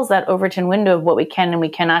controls that Overton window of what we can and we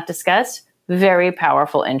cannot discuss? Very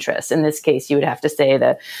powerful interests. In this case, you would have to say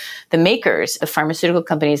the makers, the pharmaceutical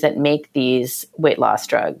companies that make these weight loss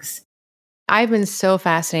drugs. I've been so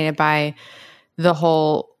fascinated by the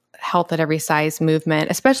whole health at every size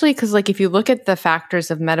movement, especially because if you look at the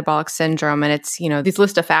factors of metabolic syndrome and it's, these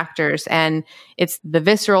list of factors and it's the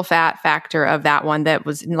visceral fat factor of that one that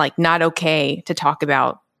was not okay to talk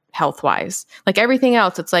about health-wise. Everything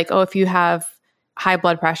else, it's if you have high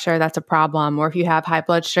blood pressure, that's a problem. Or if you have high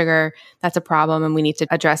blood sugar, that's a problem and we need to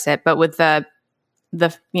address it. But with the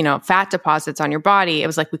fat deposits on your body, it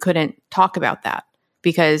was like we couldn't talk about that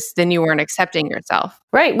because then you weren't accepting yourself.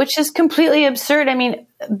 Right, which is completely absurd. I mean,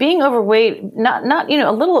 being overweight, not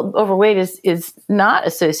a little overweight is not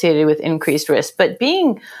associated with increased risk, but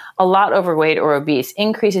being a lot overweight or obese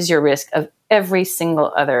increases your risk of every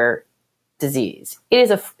single other disease.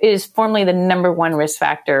 It is formally the number one risk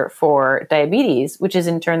factor for diabetes, which is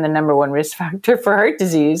in turn the number one risk factor for heart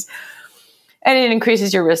disease. And it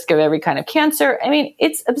increases your risk of every kind of cancer. I mean,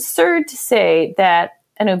 it's absurd to say that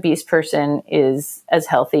an obese person is as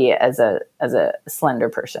healthy as a slender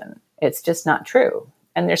person. It's just not true.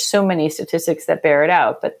 And there's so many statistics that bear it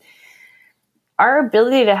out. But our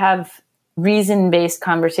ability to have reason-based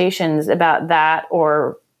conversations about that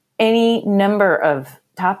or any number of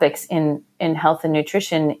topics in health and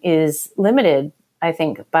nutrition is limited, I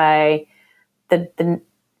think, by the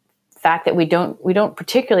fact that we don't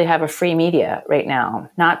particularly have a free media right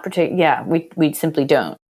now. We simply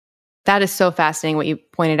don't. That is so fascinating what you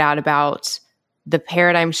pointed out about the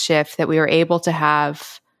paradigm shift that we were able to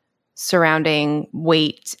have surrounding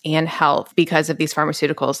weight and health because of these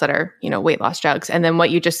pharmaceuticals that are, weight loss drugs. And then what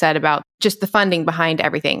you just said about just the funding behind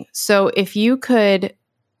everything. So if you could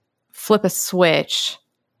flip a switch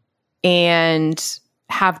and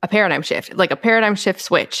have a paradigm shift, like a paradigm shift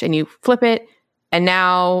switch, and you flip it, and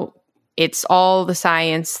now it's all the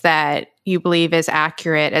science that you believe is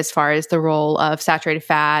accurate as far as the role of saturated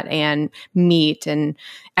fat and meat and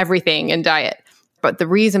everything in diet. But the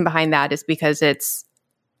reason behind that is because it's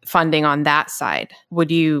funding on that side.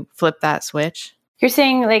 Would you flip that switch? You're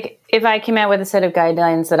saying, like, if I came out with a set of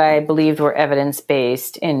guidelines that I believed were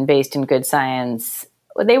evidence-based and based in good science,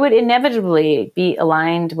 they would inevitably be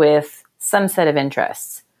aligned with some set of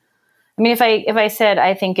interests. I mean, if I said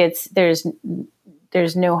I think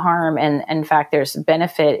there's no harm and in fact there's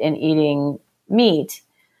benefit in eating meat,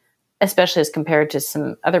 especially as compared to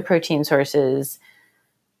some other protein sources,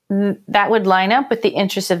 that would line up with the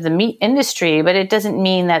interests of the meat industry, but it doesn't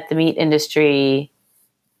mean that the meat industry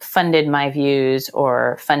funded my views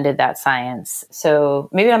or funded that science. So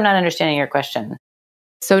maybe I'm not understanding your question.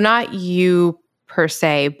 So not you per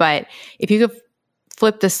se, but if you could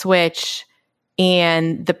flip the switch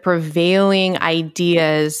and the prevailing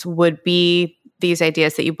ideas would be these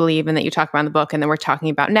ideas that you believe in, that you talk about in the book, and that we're talking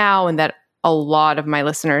about now, and that a lot of my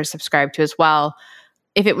listeners subscribe to as well.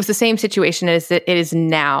 If it was the same situation as it is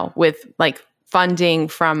now with like funding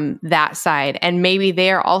from that side, and maybe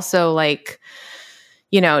they're also like,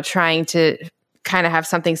 trying to kind of have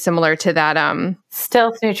something similar to that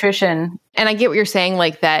stealth nutrition. And I get what you're saying,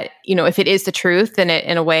 like that, if it is the truth, then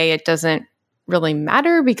in a way it doesn't really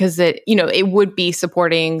matter because it would be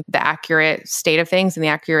supporting the accurate state of things and the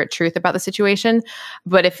accurate truth about the situation.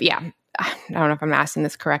 But I don't know if I'm asking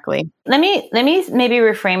this correctly. Let me maybe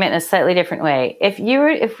reframe it in a slightly different way. If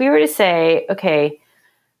we were to say, okay,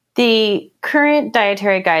 the current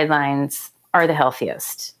dietary guidelines are the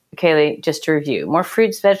healthiest. Okay, just to review: more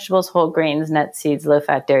fruits, vegetables, whole grains, nuts, seeds,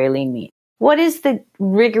 low-fat, dairy, lean meat. What is the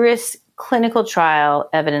rigorous clinical trial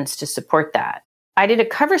evidence to support that? I did a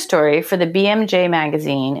cover story for the BMJ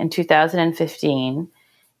magazine in 2015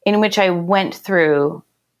 in which I went through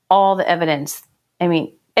all the evidence. I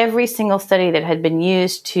mean, every single study that had been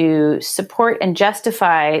used to support and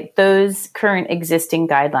justify those current existing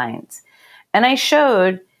guidelines. And I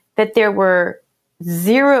showed that there were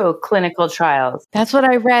 0 clinical trials. That's what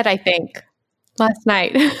I read, I think, last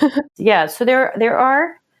night. Yeah, so there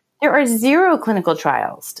are 0 clinical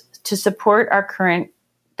trials to support our current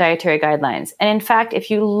dietary guidelines. And in fact,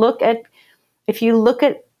 if you look at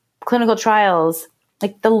clinical trials,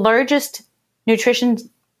 like the largest nutrition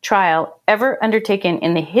trial ever undertaken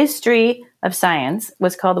in the history of science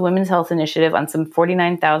was called the Women's Health Initiative on some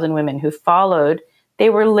 49,000 women who followed. They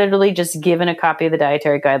were literally just given a copy of the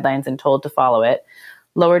dietary guidelines and told to follow it.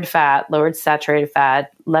 Lowered fat, lowered saturated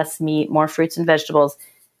fat, less meat, more fruits and vegetables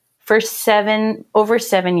for over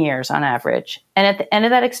 7 years on average. And at the end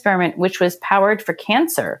of that experiment, which was powered for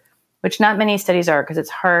cancer, which not many studies are because it's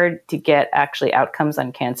hard to get actually outcomes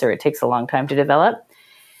on cancer. It takes a long time to develop.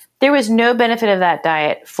 There was no benefit of that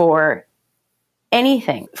diet for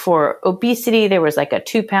anything. For obesity, there was like a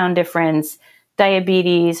 2-pound difference,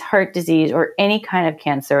 diabetes, heart disease, or any kind of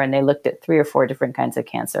cancer. And they looked at 3 or 4 different kinds of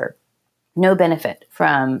cancer. No benefit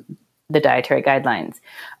from the dietary guidelines.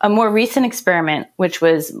 A more recent experiment, which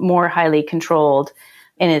was more highly controlled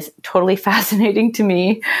and is totally fascinating to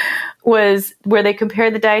me, was where they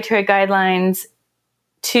compared the dietary guidelines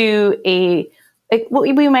to what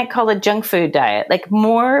we might call a junk food diet, like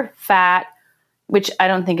more fat, which I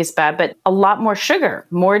don't think is bad, but a lot more sugar,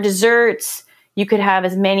 more desserts. You could have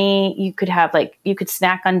you could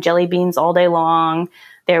snack on jelly beans all day long.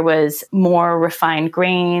 There was more refined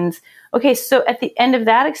grains. Okay, so at the end of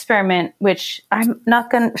that experiment, which I'm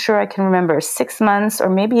not sure I can remember, 6 months or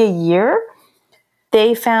maybe a year,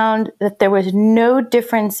 they found that there was no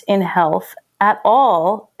difference in health at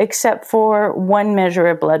all, except for one measure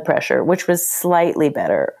of blood pressure, which was slightly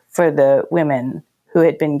better for the women who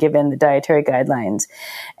had been given the dietary guidelines.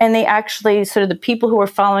 And they actually, sort of the people who were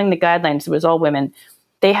following the guidelines, it was all women,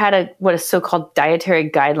 they had what is so-called dietary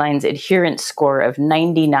guidelines adherence score of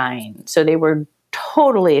 99. So they were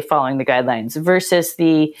totally following the guidelines versus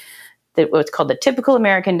what's called the typical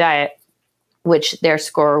American diet, which their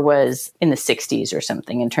score was in the 60s or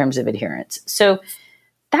something in terms of adherence. So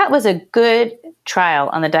that was a good trial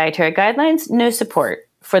on the dietary guidelines, no support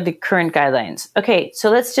for the current guidelines. Okay,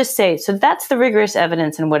 so let's just say, so that's the rigorous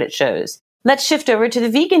evidence and what it shows. Let's shift over to the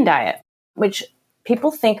vegan diet, which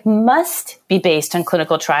people think must be based on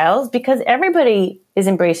clinical trials because everybody is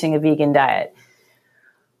embracing a vegan diet.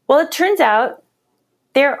 Well, it turns out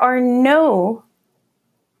there are no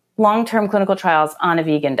long-term clinical trials on a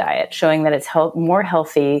vegan diet showing that it's more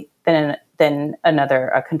healthy than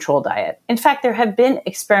a control diet. In fact, there have been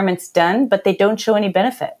experiments done, but they don't show any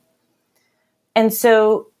benefit. And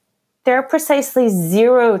so there are precisely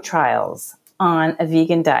 0 trials on a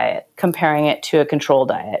vegan diet comparing it to a control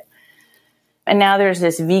diet. And now there's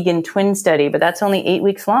this vegan twin study, but that's only 8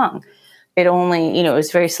 weeks long. It only, it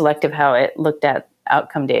was very selective how it looked at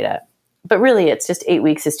outcome data. But really, it's just 8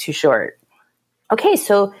 weeks is too short. Okay,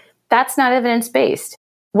 so that's not evidence-based.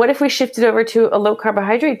 What if we shifted over to a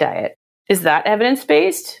low-carbohydrate diet? Is that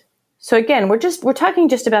evidence-based? So again, we're talking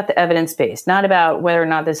just about the evidence-based, not about whether or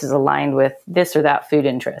not this is aligned with this or that food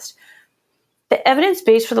interest. The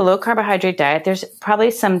evidence-based for the low-carbohydrate diet, there's probably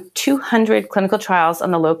some 200 clinical trials on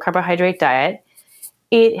the low-carbohydrate diet.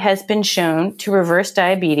 It has been shown to reverse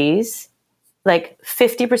diabetes. Like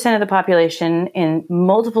 50% of the population in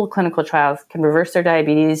multiple clinical trials can reverse their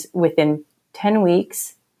diabetes within 10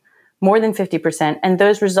 weeks, more than 50%, and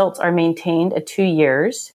those results are maintained at 2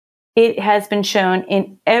 years. It has been shown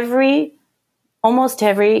in almost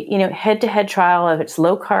every, head-to-head trial of it's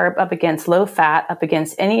low carb up against low fat, up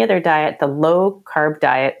against any other diet, the low carb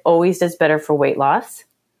diet always does better for weight loss.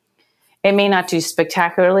 It may not do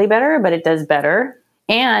spectacularly better, but it does better.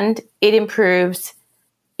 And it improves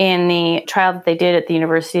in the trial that they did at the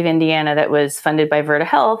University of Indiana that was funded by Virta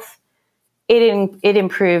Health. It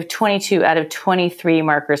improved 22 out of 23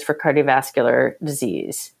 markers for cardiovascular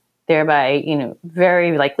disease, thereby,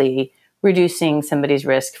 very likely reducing somebody's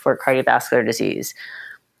risk for cardiovascular disease.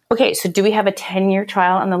 Okay, so do we have a 10-year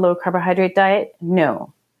trial on the low carbohydrate diet?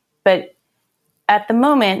 No. But at the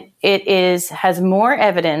moment, it has more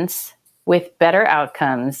evidence with better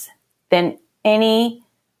outcomes than any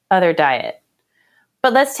other diet.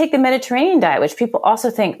 But let's take the Mediterranean diet, which people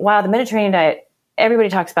also think, wow, the Mediterranean diet, everybody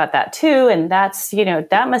talks about that too, and that's,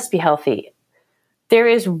 that must be healthy. There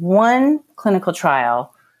is one clinical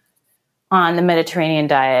trial on the Mediterranean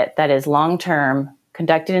diet that is long-term,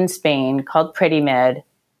 conducted in Spain, called PREDIMED.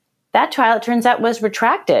 That trial, it turns out, was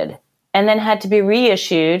retracted and then had to be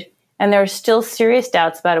reissued, and there are still serious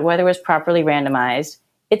doubts about whether it was properly randomized.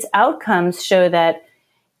 Its outcomes show that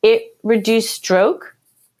it reduced stroke,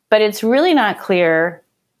 but it's really not clear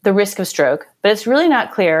the risk of stroke, but it's really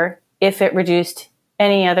not clear if it reduced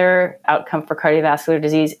any other outcome for cardiovascular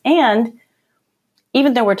disease. And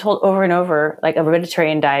even though we're told over and over, like a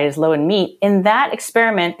Mediterranean diet is low in meat, in that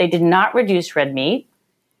experiment, they did not reduce red meat.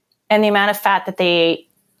 And the amount of fat that they ate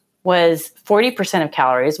was 40% of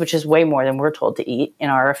calories, which is way more than we're told to eat in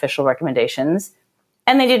our official recommendations.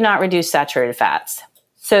 And they did not reduce saturated fats.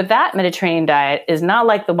 So that Mediterranean diet is not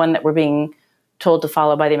like the one that we're being told to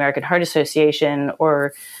follow by the American Heart Association,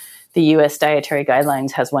 or the US Dietary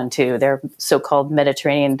Guidelines has one too, their so-called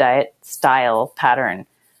Mediterranean diet style pattern.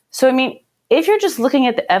 So, if you're just looking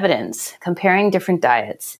at the evidence, comparing different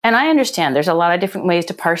diets, and I understand there's a lot of different ways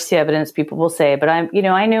to parse the evidence, people will say, but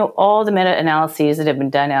I know all the meta-analyses that have been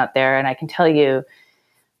done out there, and I can tell you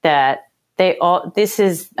that this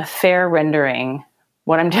is a fair rendering,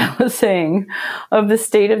 what I'm saying, of the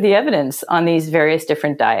state of the evidence on these various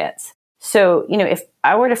different diets. So, if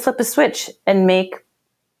I were to flip a switch and make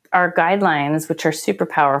our guidelines, which are super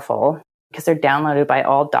powerful, because they're downloaded by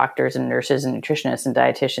all doctors and nurses and nutritionists and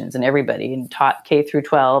dietitians and everybody, and taught K through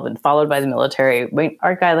 12 and followed by the military.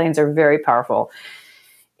 Our guidelines are very powerful.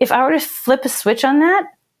 If I were to flip a switch on that,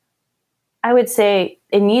 I would say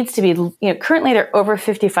it needs to be, currently they're over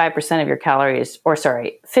 55% of your calories,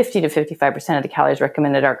 50 to 55% of the calories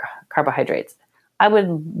recommended are carbohydrates. I would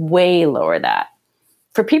way lower that.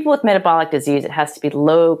 For people with metabolic disease, it has to be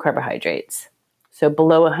low carbohydrates. So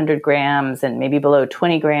below 100 grams and maybe below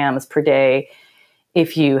 20 grams per day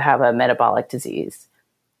if you have a metabolic disease.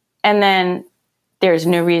 And then there's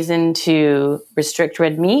no reason to restrict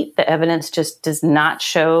red meat. The evidence just does not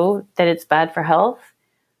show that it's bad for health.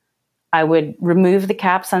 I would remove the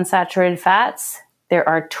caps on saturated fats. There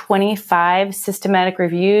are 25 systematic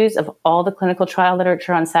reviews of all the clinical trial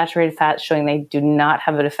literature on saturated fats showing they do not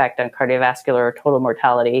have an effect on cardiovascular or total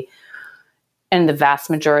mortality. And the vast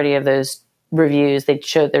majority of those reviews, they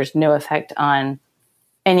show there's no effect on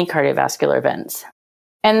any cardiovascular events.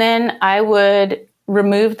 And then I would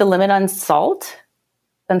remove the limit on salt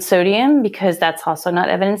and sodium because that's also not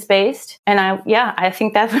evidence-based. And I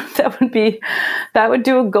think that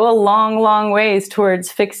would go a long, long ways towards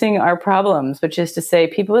fixing our problems, which is to say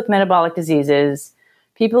people with metabolic diseases,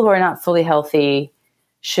 people who are not fully healthy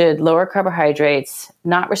should lower carbohydrates,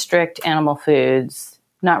 not restrict animal foods,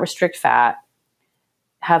 not restrict fat,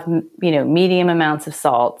 have, medium amounts of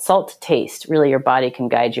salt to taste. Really, your body can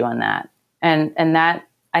guide you on that. And that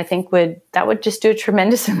I think would just do a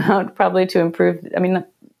tremendous amount probably to improve,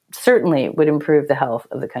 certainly would improve the health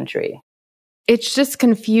of the country. It's just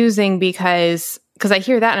confusing because I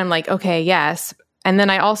hear that and I'm like, okay, yes. And then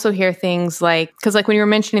I also hear things like, because like when you were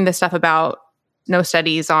mentioning the stuff about no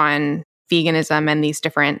studies on veganism and these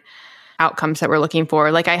different outcomes that we're looking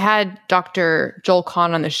for, like I had Dr. Joel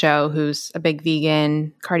Kahn on the show, who's a big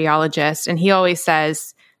vegan cardiologist, and he always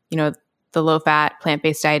says, the low-fat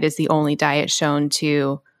plant-based diet is the only diet shown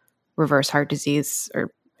to reverse heart disease,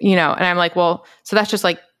 or and I'm like, well, so that's just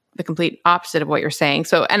like the complete opposite of what you're saying.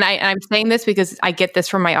 So, and I'm saying this because I get this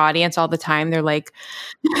from my audience all the time. They're like,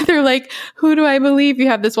 who do I believe? You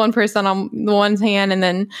have this one person on the one hand and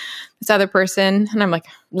then this other person. And I'm like,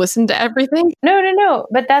 listen to everything. No.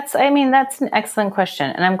 But that's an excellent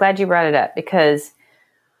question. And I'm glad you brought it up because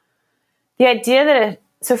the idea that,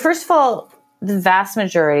 so first of all, the vast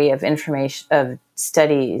majority of information of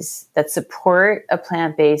studies that support a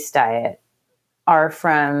plant-based diet are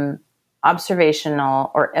from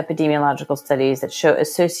observational or epidemiological studies that show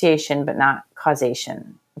association but not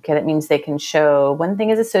causation. Okay, that means they can show one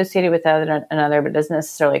thing is associated with another, but doesn't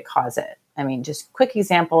necessarily cause it. Just quick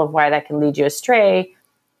example of why that can lead you astray.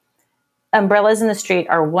 Umbrellas in the street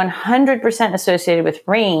are 100% associated with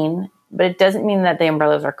rain, but it doesn't mean that the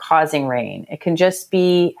umbrellas are causing rain. It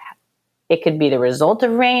could be the result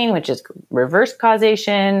of rain, which is reverse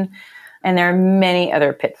causation. And there are many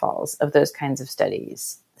other pitfalls of those kinds of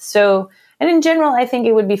studies. So, and in general, I think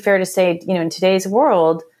it would be fair to say, in today's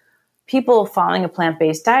world, people following a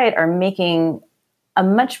plant-based diet are making a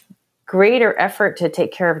much greater effort to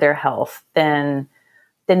take care of their health than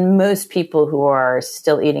most people who are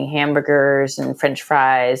still eating hamburgers and French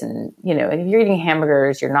fries. And, if you're eating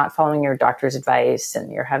hamburgers, you're not following your doctor's advice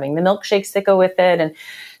and you're having the milkshakes that go with it. And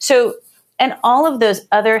so, and all of those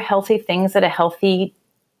other healthy things that a healthy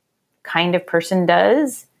kind of person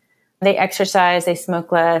does. They exercise, they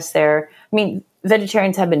smoke less.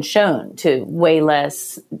 Vegetarians have been shown to weigh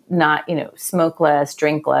less, not, smoke less,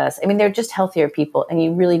 drink less. They're just healthier people. And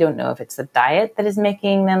you really don't know if it's the diet that is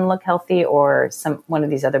making them look healthy or one of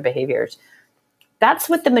these other behaviors. That's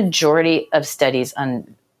what the majority of studies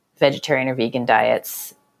on vegetarian or vegan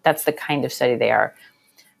diets, that's the kind of study they are.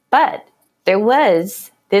 But there was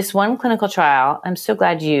this one clinical trial, I'm so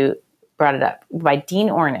glad you brought it up, by Dean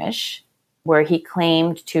Ornish, where he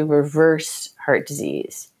claimed to reverse heart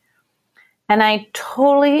disease. And I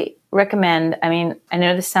totally recommend, I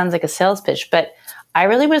know this sounds like a sales pitch, but I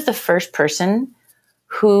really was the first person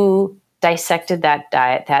who dissected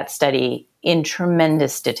that study in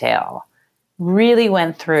tremendous detail, really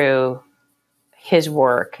went through his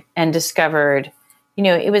work and discovered,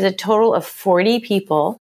 it was a total of 40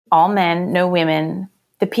 people, all men, no women.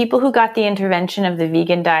 The people who got the intervention of the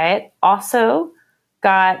vegan diet also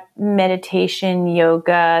got meditation,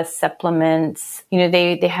 yoga, supplements.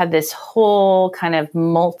 They had this whole kind of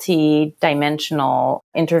multi-dimensional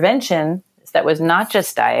intervention that was not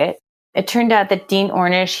just diet. It turned out that Dean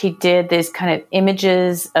Ornish, he did these kind of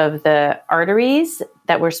images of the arteries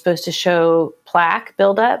that were supposed to show plaque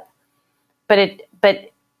buildup. But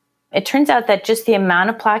it turns out that just the amount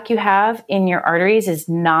of plaque you have in your arteries is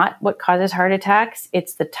not what causes heart attacks.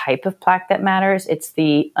 It's the type of plaque that matters. It's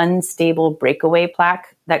the unstable breakaway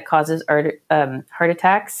plaque that causes heart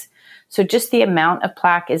attacks. So just the amount of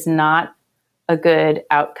plaque is not a good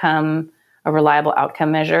outcome, a reliable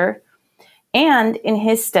outcome measure. And in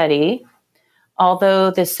his study,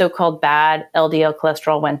 although this so-called bad LDL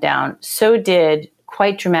cholesterol went down, so did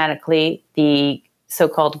quite dramatically the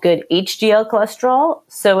so-called good HDL cholesterol.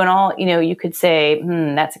 So in all, you could say,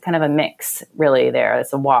 that's a kind of a mix really there.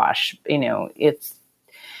 It's a wash. It's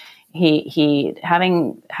he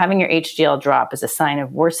having your HDL drop is a sign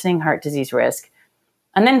of worsening heart disease risk.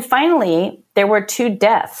 And then finally, there were 2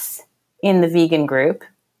 deaths in the vegan group,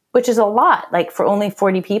 which is a lot, like for only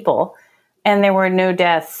 40 people. And there were no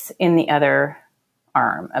deaths in the other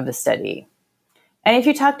arm of the study. And if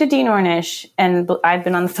you talk to Dean Ornish, and I've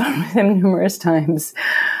been on the phone with him numerous times,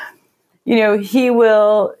 he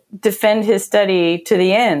will defend his study to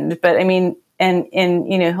the end. But I mean, and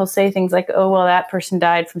he'll say things like, oh, well, that person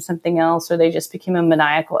died from something else, or they just became a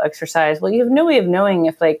maniacal exercise. Well, you have no way of knowing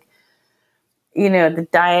if the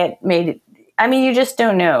diet made it. I mean, you just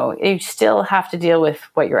don't know. You still have to deal with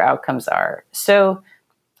what your outcomes are. So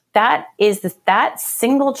that is that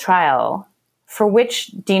single trial for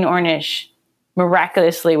which Dean Ornish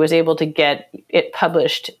miraculously was able to get it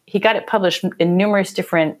published. He got it published in numerous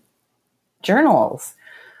different journals.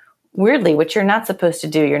 Weirdly, which you're not supposed to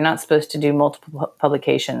do. You're not supposed to do multiple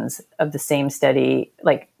publications of the same study,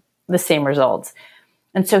 like the same results.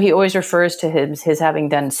 And so he always refers to his having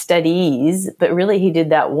done studies, but really he did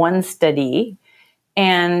that one study.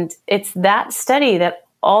 And it's that study that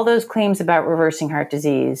all those claims about reversing heart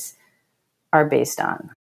disease are based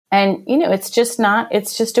on. And, it's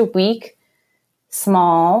just a weak,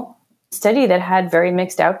 small study that had very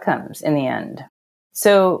mixed outcomes in the end.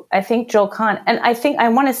 So I think Joel Kahn, and I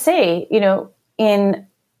want to say, in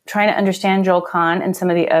trying to understand Joel Kahn and some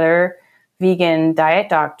of the other vegan diet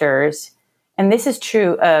doctors, and this is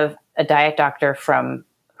true of a diet doctor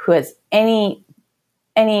who has any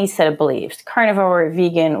set of beliefs, carnivore,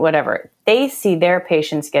 vegan, whatever, they see their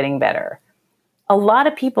patients getting better. A lot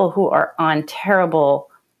of people who are on terrible,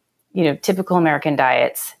 typical American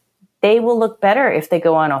diets, they will look better if they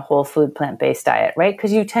go on a whole food plant-based diet, right?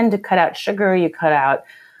 Because you tend to cut out sugar, you cut out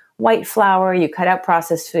white flour, you cut out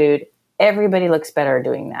processed food. Everybody looks better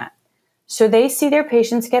doing that. So they see their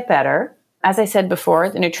patients get better. As I said before,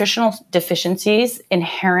 the nutritional deficiencies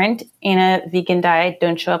inherent in a vegan diet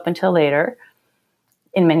don't show up until later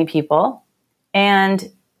in many people. And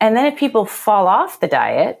then if people fall off the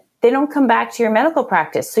diet, they don't come back to your medical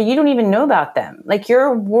practice. So you don't even know about them. Like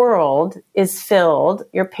your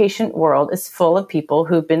patient world is full of people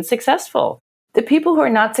who've been successful. The people who are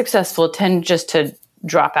not successful tend just to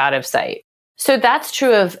drop out of sight. So that's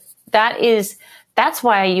true of, that's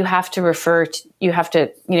why you have to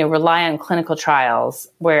rely on clinical trials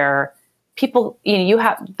where people,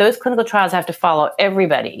 those clinical trials have to follow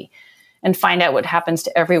everybody and find out what happens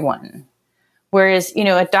to everyone. Whereas,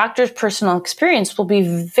 a doctor's personal experience will be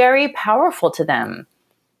very powerful to them.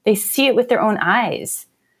 They see it with their own eyes.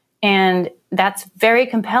 And that's very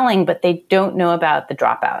compelling, but they don't know about the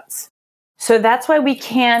dropouts. So that's why we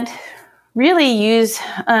can't really use,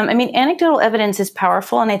 anecdotal evidence is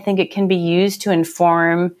powerful, and I think it can be used to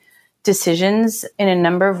inform decisions in a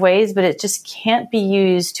number of ways, but it just can't be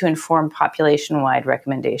used to inform population-wide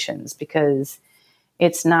recommendations because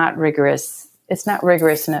it's not rigorous. It's not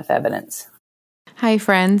rigorous enough evidence. Hi,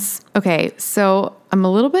 friends. Okay, so I'm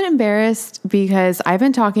a little bit embarrassed because I've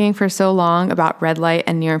been talking for so long about red light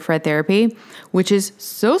and near-infrared therapy, which is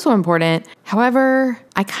so important. However,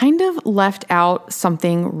 I kind of left out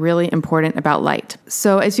something really important about light.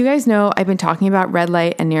 So as you guys know, I've been talking about red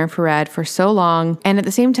light and near-infrared for so long. And at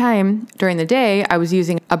the same time, during the day, I was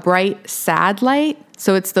using a bright SAD light.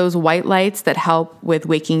 So it's those white lights that help with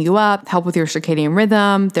waking you up, help with your circadian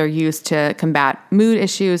rhythm. They're used to combat mood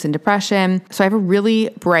issues and depression. So I have a really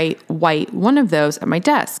bright white one of those at my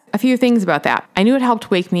desk. A few things about that. I knew it helped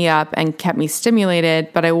wake me up and kept me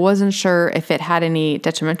stimulated, but I wasn't sure if it had any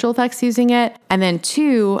detrimental effects using it. And then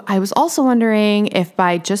 2, I was also wondering if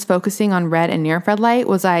by just focusing on red and near-infrared light,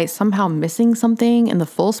 was I somehow missing something in the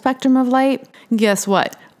full spectrum of light? Guess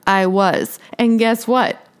what? I was. And guess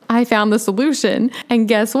what? I found the solution. And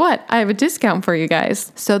guess what? I have a discount for you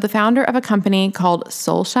guys. So the founder of a company called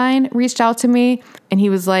Soulshine reached out to me and he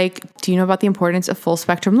was like, do you know about the importance of full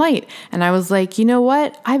spectrum light? And I was like, you know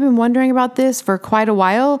what? I've been wondering about this for quite a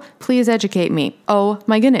while. Please educate me. Oh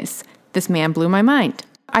my goodness. This man blew my mind.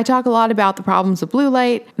 I talk a lot about the problems of blue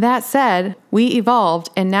light. That said, we evolved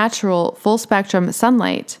in natural full spectrum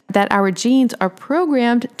sunlight that our genes are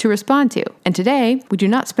programmed to respond to. And today, we do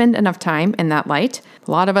not spend enough time in that light.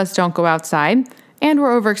 A lot of us don't go outside, and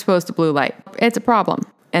we're overexposed to blue light. It's a problem.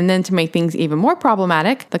 And then to make things even more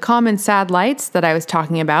problematic, the common SAD lights that I was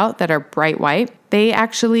talking about that are bright white, they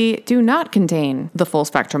actually do not contain the full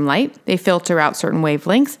spectrum light. They filter out certain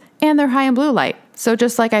wavelengths, and they're high in blue light. So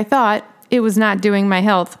just like I thought, it was not doing my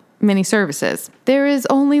health many services. There is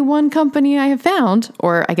only one company I have found,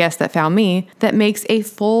 or I guess that found me, that makes a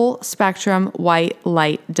full spectrum white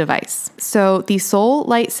light device. So the Sol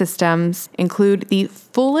light systems include the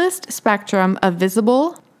fullest spectrum of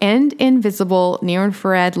visible and invisible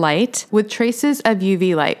near-infrared light with traces of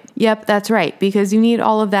UV light. Yep, that's right, because you need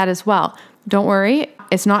all of that as well. Don't worry,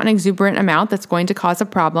 it's not an exuberant amount that's going to cause a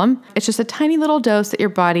problem. It's just a tiny little dose that your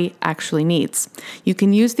body actually needs. You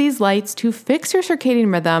can use these lights to fix your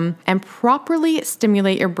circadian rhythm and properly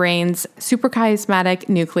stimulate your brain's suprachiasmatic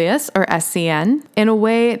nucleus, or SCN, in a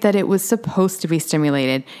way that it was supposed to be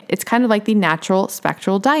stimulated. It's kind of like the natural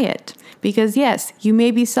spectral diet. Because yes, you may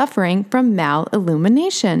be suffering from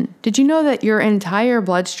malillumination. Did you know that your entire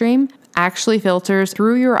bloodstream actually filters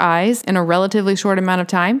through your eyes in a relatively short amount of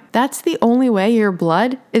time? That's the only way your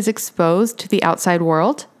blood is exposed to the outside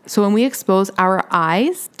world. So when we expose our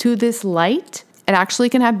eyes to this light, it actually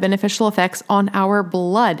can have beneficial effects on our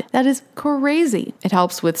blood. That is crazy. It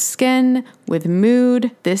helps with skin, with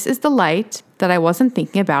mood. This is the light that I wasn't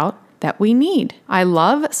thinking about that we need. I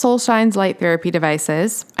love Solshine's light therapy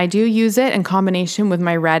devices. I do use it in combination with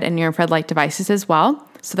my red and near-infrared light devices as well,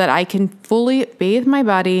 so that I can fully bathe my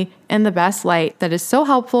body in the best light that is so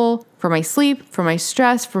helpful for my sleep, for my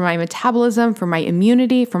stress, for my metabolism, for my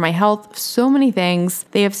immunity, for my health, so many things.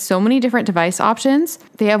 They have so many different device options.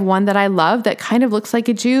 They have one that I love that kind of looks like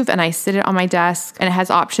a Juve, and I sit it on my desk, and it has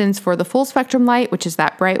options for the full spectrum light, which is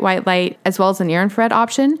that bright white light, as well as the near infrared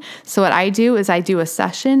option. So what I do is I do a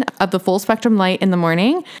session of the full spectrum light in the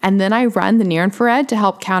morning, and then I run the near infrared to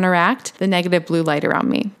help counteract the negative blue light around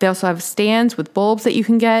me. They also have stands with bulbs that you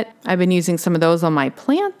can get. I've been using some of those on my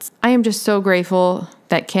plants. I am just so grateful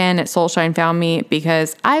that Ken at Solshine found me,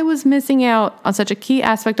 because I was missing out on such a key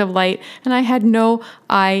aspect of light and I had no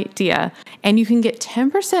idea. And you can get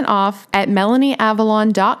 10% off at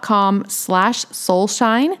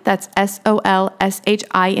melanieavalon.com/Solshine. That's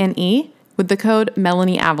SOLSHINE with the code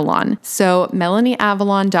MelanieAvalon. So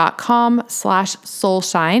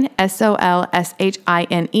melanieavalon.com/Solshine,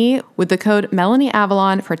 SOLSHINE with the code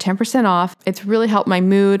MelanieAvalon for 10% off. It's really helped my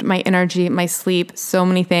mood, my energy, my sleep, so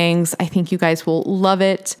many things. I think you guys will love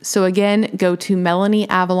it. So again, go to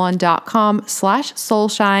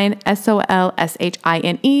melanieavalon.com/Solshine,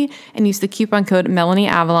 SOLSHINE, and use the coupon code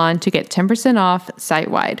MelanieAvalon to get 10% off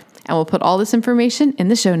site-wide. And we'll put all this information in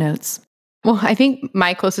the show notes. Well, I think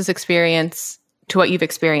my closest experience to what you've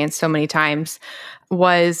experienced so many times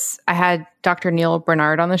was I had Dr. Neil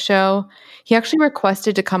Bernard on the show. He actually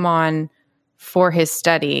requested to come on for his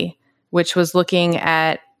study, which was looking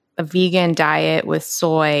at a vegan diet with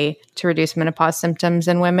soy to reduce menopause symptoms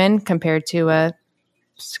in women compared to a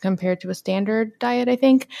standard diet, I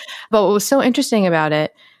think. But what was so interesting about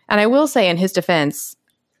it, and I will say in his defense,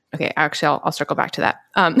 okay, actually, I'll circle back to that.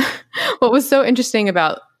 What was so interesting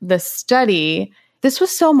about the study, this was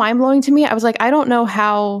so mind-blowing to me. I was like, I don't know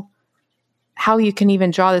how you can even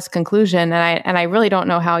draw this conclusion. And I really don't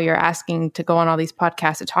know how you're asking to go on all these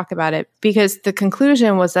podcasts to talk about it, because the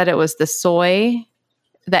conclusion was that it was the soy,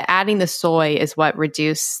 that adding the soy is what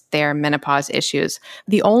reduced their menopause issues.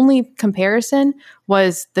 The only comparison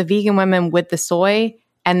was the vegan women with the soy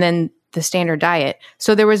and then the standard diet.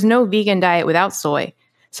 So there was no vegan diet without soy.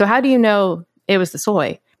 So how do you know it was the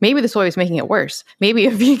soy? Maybe the soy was making it worse. Maybe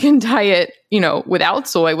a vegan diet, without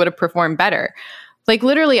soy would have performed better. Like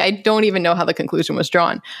literally, I don't even know how the conclusion was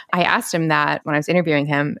drawn. I asked him that when I was interviewing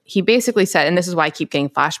him. He basically said, and this is why I keep getting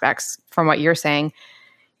flashbacks from what you're saying.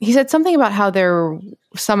 He said something about how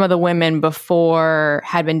some of the women before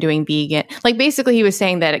had been doing vegan. Like basically he was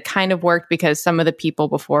saying that it kind of worked because some of the people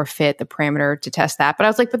before fit the parameter to test that. But I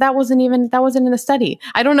was like, but that wasn't in the study.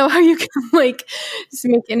 I don't know how you can just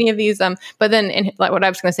make any of these. But then what I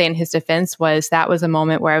was going to say in his defense was that was a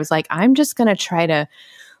moment where I was like, I'm just going to try to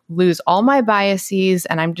lose all my biases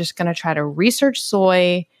and I'm just going to try to research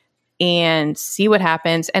soy and see what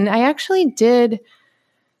happens. And I actually did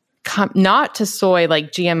not to soy,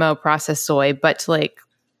 like GMO processed soy, but to like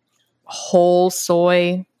whole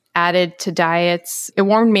soy added to diets. It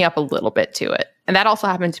warmed me up a little bit to it. And that also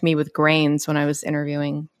happened to me with grains when I was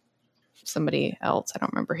interviewing somebody else. I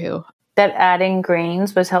don't remember who. That adding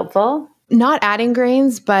grains was helpful? Not adding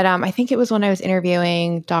grains, but I think it was when I was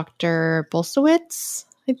interviewing Dr. Bolsowitz,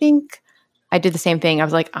 I think. I did the same thing. I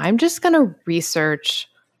was like, I'm just going to research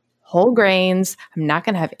whole grains. I'm not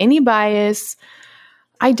going to have any bias.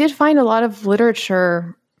 I did find a lot of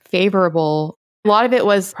literature favorable. A lot of it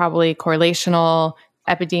was probably correlational,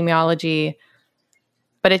 epidemiology,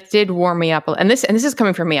 but it did warm me up. And this is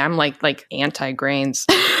coming from me. I'm like anti-grains,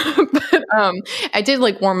 but I did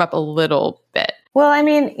warm up a little bit. Well, I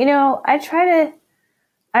mean, I try to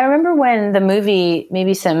I remember when the movie,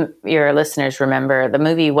 maybe some of your listeners remember, the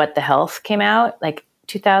movie What the Health came out, like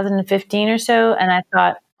 2015 or so. And I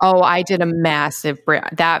thought, oh, I did a massive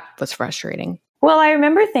that was frustrating. well, I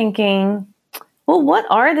remember thinking, well, what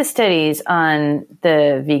are the studies on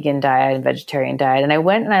the vegan diet and vegetarian diet? And I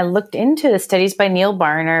went and I looked into the studies by Neil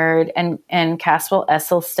Barnard and Caswell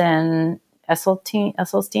Esselstyn,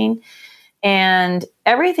 and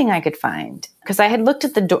everything I could find. Because I had looked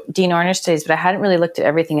at the Dean Ornish studies, but I hadn't really looked at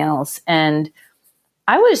everything else. And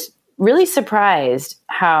I was really surprised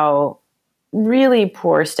how really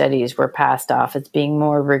poor studies were passed off as being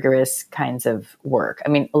more rigorous kinds of work. I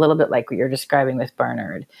mean, a little bit like what you're describing with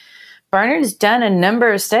Barnard. Barnard's done a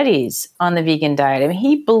number of studies on the vegan diet. I mean,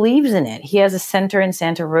 he believes in it. He has a center in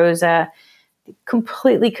Santa Rosa,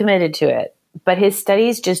 completely committed to it. But his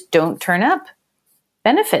studies just don't turn up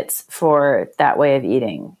benefits for that way of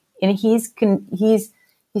eating. And he's done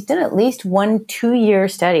at least 1-2 year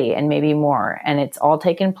study and maybe more. And it's all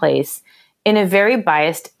taken place in a very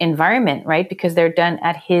biased environment, right? Because they're done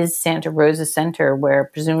at his Santa Rosa center where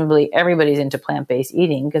presumably everybody's into plant-based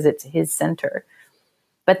eating because it's his center.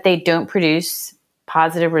 But they don't produce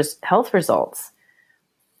positive health results.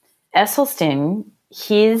 Esselstyn,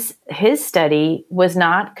 his study was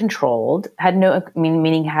not controlled, had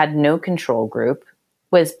no control group,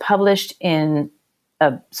 was published in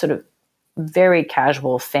a sort of very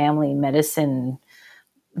casual family medicine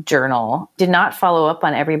journal, did not follow up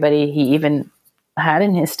on everybody he even had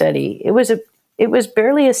in his study. It was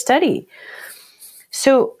barely a study.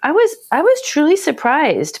 So I was truly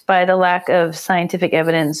surprised by the lack of scientific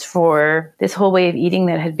evidence for this whole way of eating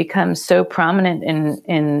that had become so prominent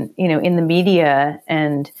in the media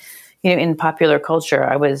and in popular culture.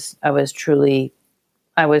 I was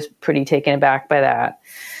pretty taken aback by that.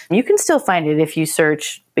 You can still find it if you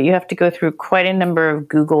search, but you have to go through quite a number of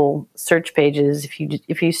Google search pages.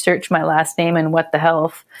 If you search my last name and What the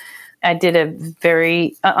Health, I did a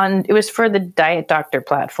very it was for the Diet Doctor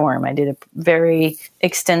platform. I did a very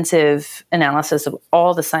extensive analysis of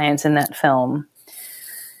all the science in that film.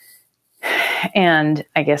 And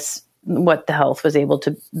I guess What the Health was able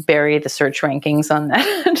to bury the search rankings on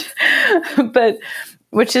that. But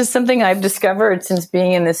which is something I've discovered since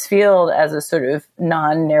being in this field as a sort of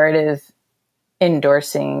non-narrative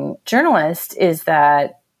endorsing journalist, is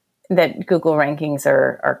that Google rankings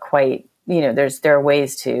are quite, there are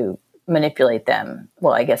ways to manipulate them.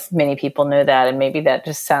 Well, I guess many people know that, and maybe that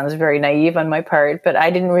just sounds very naive on my part, but I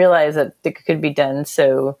didn't realize that it could be done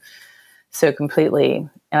so completely.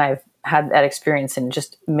 And I've had that experience in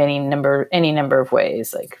just any number of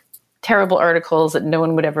ways, like terrible articles that no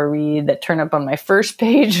one would ever read that turn up on my first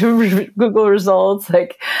page of Google results,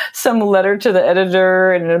 like some letter to the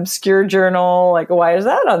editor in an obscure journal. Like, why is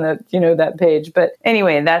that on that page? But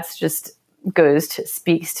anyway, that's just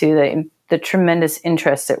speaks to the tremendous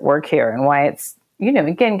interest at work here, and why it's,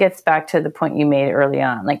 again, gets back to the point you made early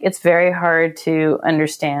on. Like, it's very hard to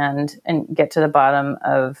understand and get to the bottom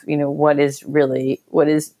of, what is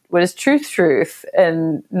truth,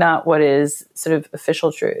 and not what is sort of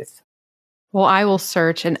official truth. Well, I will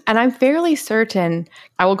search, and I'm fairly certain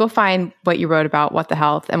I will go find what you wrote about What the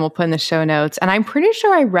Health, and we'll put in the show notes. And I'm pretty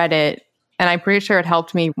sure I read it, and I'm pretty sure it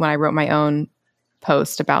helped me when I wrote my own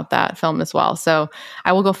post about that film as well. So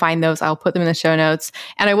I will go find those. I'll put them in the show notes.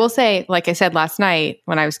 And I will say, like I said last night,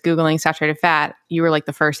 when I was Googling saturated fat, you were like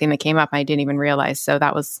the first thing that came up. I didn't even realize. So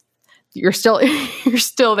that was, you're still there. You're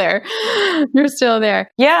still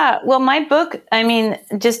there. Yeah. Well, my book, I mean,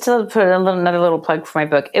 just to put another little plug for my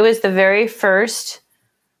book, it was the very first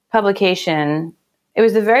publication. It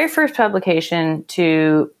was the very first publication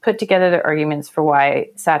to put together the arguments for why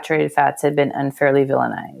saturated fats had been unfairly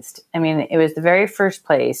villainized. I mean, it was the very first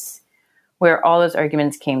place where all those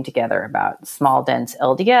arguments came together about small, dense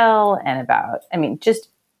LDL and about, I mean, just,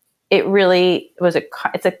 it really was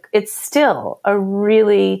it's still a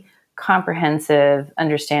really comprehensive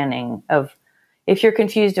understanding of, if you're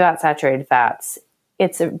confused about saturated fats,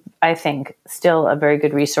 it's I think still a very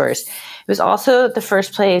good resource. It was also the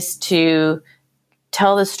first place to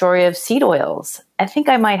tell the story of seed oils. I think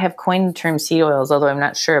I might have coined the term seed oils, although I'm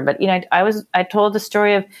not sure. But, I told the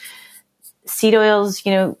story of seed oils,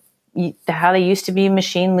 how they used to be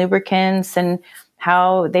machine lubricants and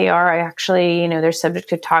how they are actually, they're subject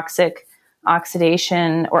to toxic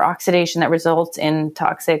oxidation that results in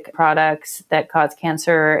toxic products that cause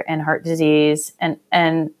cancer and heart disease.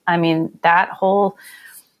 And I mean, that whole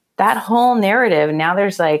narrative, now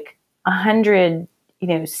there's like 100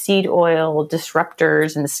 seed oil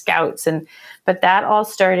disruptors and scouts. But that all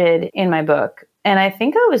started in my book. And I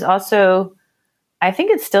think I was also I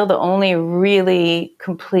think it's still the only really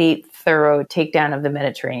complete, thorough takedown of the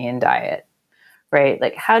Mediterranean diet, right?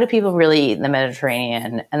 Like, how do people really eat in the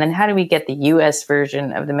Mediterranean? And then how do we get the US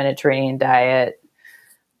version of the Mediterranean diet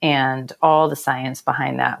and all the science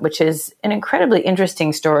behind that, which is an incredibly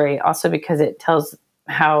interesting story, also because it tells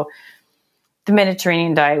how the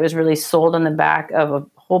Mediterranean diet was really sold on the back of a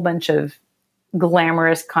whole bunch of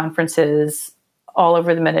glamorous conferences all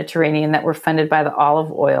over the Mediterranean that were funded by the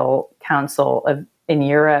Olive Oil Council in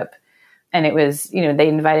Europe. And it was, they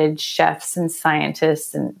invited chefs and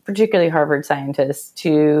scientists, and particularly Harvard scientists,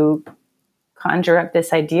 to conjure up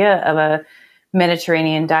this idea of a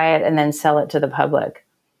Mediterranean diet and then sell it to the public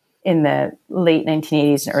in the late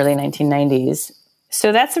 1980s and early 1990s.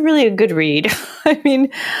 So that's really a good read. I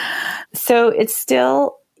mean, so it's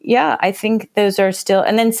still, yeah, I think those are still,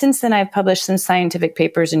 and then since then I've published some scientific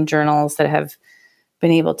papers in journals that have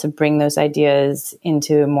been able to bring those ideas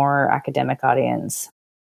into a more academic audience.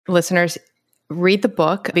 Listeners, read the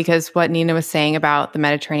book, because what Nina was saying about the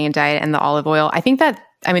Mediterranean diet and the olive oil,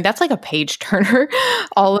 that's like a page turner,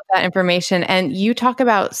 all of that information. And you talk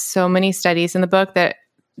about so many studies in the book that,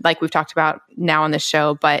 like we've talked about now on the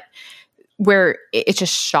show, but where it's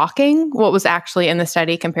just shocking what was actually in the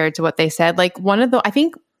study compared to what they said. Like one of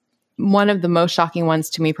the most shocking ones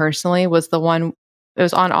to me personally was the one that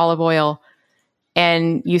was on olive oil.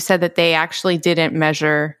 And you said that they actually didn't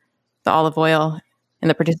measure the olive oil in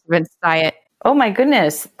the participants' diet. Oh my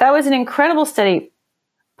goodness. That was an incredible study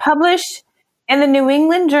published in the New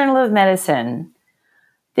England Journal of Medicine.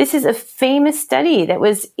 This is a famous study that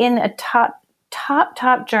was in a top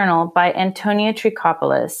journal by Antonia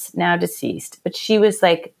Teicholz, now deceased. But she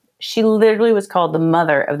literally was called the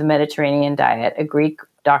mother of the Mediterranean diet, a Greek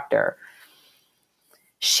doctor.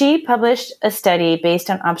 She published a study based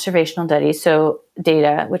on observational data, so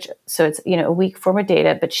it's, a weak form of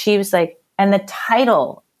data, but she was like, and the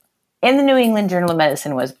title in the New England Journal of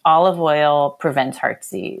Medicine was Olive Oil Prevents Heart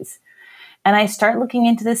Disease. And I start looking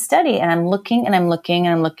into this study, and I'm looking,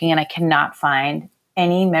 and I cannot find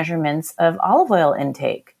any measurements of olive oil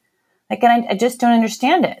intake. Like, and I just don't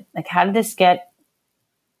understand it. Like, how did this get,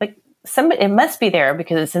 it must be there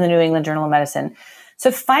because it's in the New England Journal of Medicine. So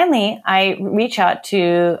finally, I reach out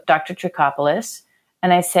to Dr. Teicholz,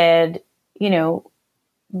 and I said, how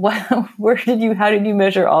did you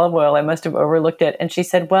measure olive oil? I must have overlooked it. And she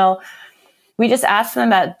said, well, we just asked them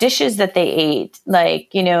about dishes that they ate, like,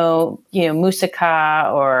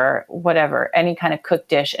 moussaka or whatever, any kind of cooked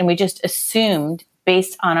dish. And we just assumed,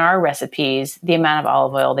 based on our recipes, the amount of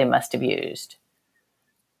olive oil they must have used.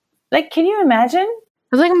 Like, can you imagine?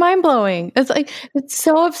 It's like mind-blowing. It's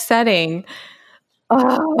so upsetting.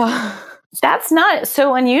 Oh. That's not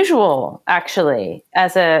so unusual, actually. I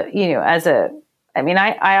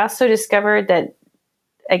also discovered that,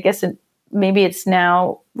 I guess maybe it's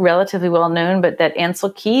now relatively well known, but that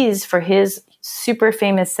Ansel Keys, for his super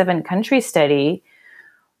famous 7-country study,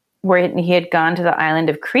 where he had gone to the island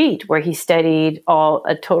of Crete, where he studied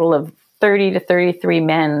a total of 30 to 33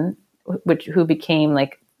 men, who became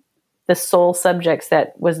like the sole subjects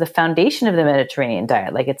that was the foundation of the Mediterranean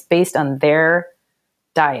diet. Like, it's based on their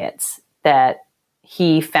diets that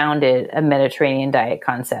he founded a Mediterranean diet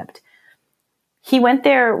concept. He went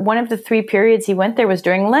there, one of the 3 periods he went there was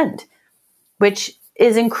during Lent, which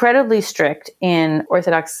is incredibly strict in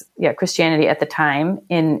Orthodox Christianity at the time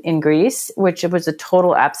in Greece, which was a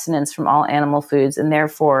total abstinence from all animal foods. And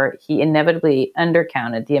therefore, he inevitably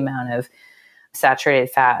undercounted the amount of saturated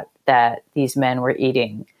fat that these men were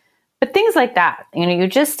eating. But things like that,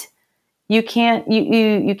 you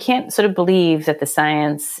can't sort of believe that the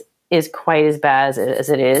science is quite as bad as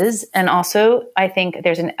it is. And also, I think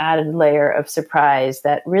there's an added layer of surprise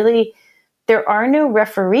that really there are no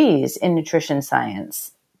referees in nutrition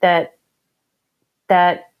science, that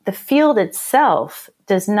the field itself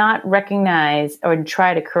does not recognize or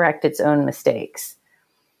try to correct its own mistakes.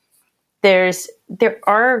 There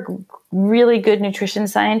are really good nutrition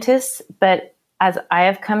scientists, but as I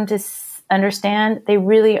have come to understand,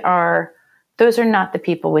 those are not the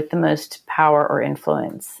people with the most power or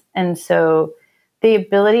influence. And so the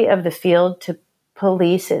ability of the field to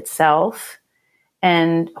police itself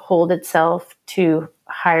and hold itself to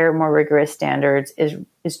higher, more rigorous standards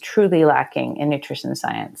is truly lacking in nutrition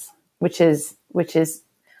science, which is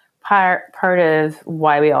part of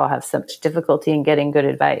why we all have such difficulty in getting good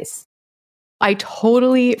advice. I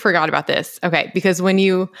totally forgot about this. Okay, because when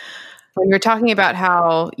you were talking about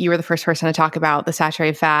how you were the first person to talk about the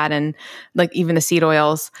saturated fat and like even the seed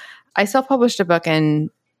oils, I self-published a book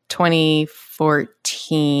in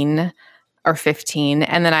 2014 or 15.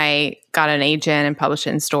 And then I got an agent and published it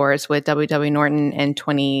in stores with W.W. Norton in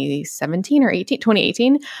 2017 or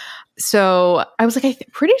 2018. So I was like,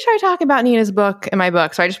 pretty sure I talk about Nina's book in my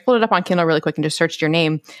book. So I just pulled it up on Kindle really quick and just searched your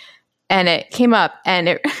name. And it came up and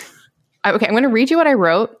okay, I'm going to read you what I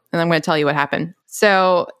wrote and I'm going to tell you what happened.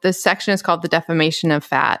 So this section is called The Defamation of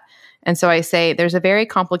Fat. And so I say, there's a very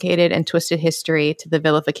complicated and twisted history to the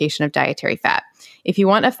vilification of dietary fat. If you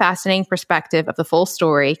want a fascinating perspective of the full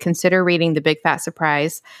story, consider reading The Big Fat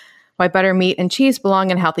Surprise, Why Butter, Meat, and Cheese Belong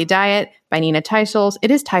in a Healthy Diet by Nina Teicholz. It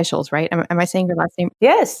is Teicholz, right? Am I saying your last name?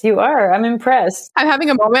 Yes, you are. I'm impressed. I'm having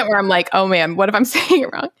a moment where I'm like, oh man, what if I'm saying it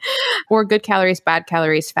wrong? Or Good Calories, Bad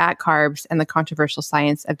Calories, Fat, Carbs, and the Controversial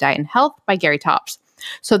Science of Diet and Health by Gary Tops.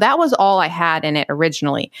 So that was all I had in it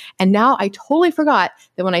originally. And now I totally forgot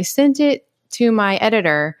that when I sent it to my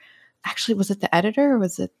editor, actually, was it the editor or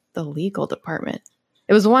was it the legal department?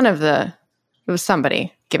 It was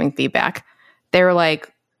somebody giving feedback. They were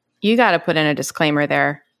like, you got to put in a disclaimer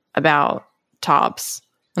there about Tops.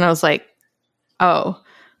 And I was like, oh,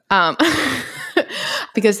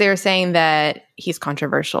 because they were saying that he's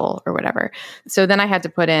controversial or whatever. So then I had to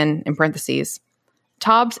put in parentheses,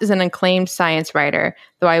 Tobbs is an acclaimed science writer,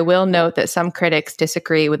 though I will note that some critics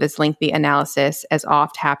disagree with his lengthy analysis, as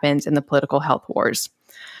oft happens in the political health wars.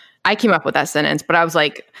 I came up with that sentence, but I was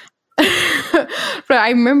like, but I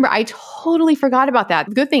remember I totally forgot about that.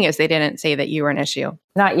 The good thing is they didn't say that you were an issue.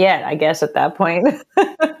 Not yet, I guess, at that point.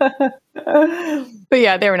 But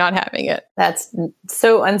yeah, they were not having it. That's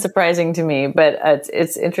so unsurprising to me, but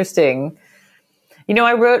it's interesting. You know,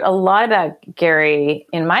 I wrote a lot about Gary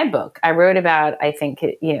in my book. I wrote about, I think,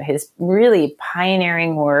 his really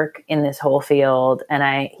pioneering work in this whole field.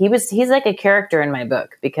 And he's like a character in my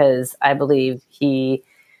book because I believe he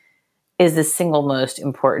is the single most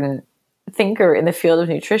important thinker in the field of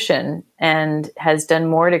nutrition and has done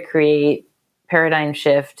more to create paradigm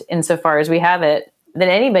shift insofar as we have it than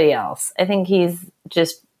anybody else. I think he's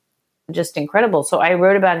just incredible. So I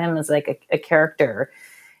wrote about him as like a character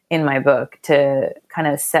in my book to kind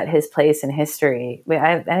of set his place in history.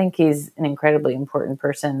 I think he's an incredibly important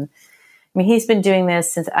person. I mean, he's been doing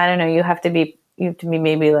this since, I don't know, you have to be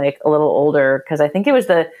maybe like a little older, because I think it was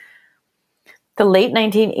the late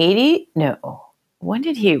 1980. No, when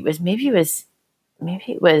did maybe it was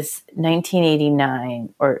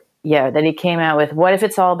 1989 or that he came out with What If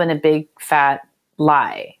It's All Been a Big Fat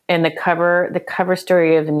Lie? And the cover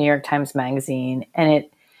story of the New York Times Magazine. And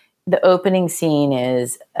the opening scene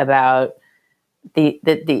is about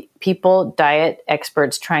the people, diet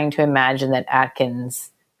experts, trying to imagine that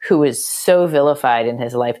Atkins, who was so vilified in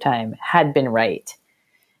his lifetime, had been right.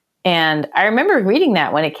 And I remember reading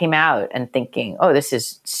that when it came out and thinking, oh, this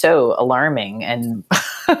is so alarming. And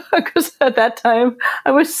because at that time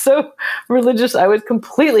I was so religious, I was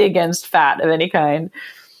completely against fat of any kind.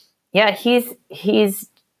 Yeah, he's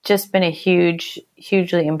just been a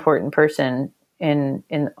hugely important person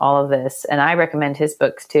in all of this. And I recommend his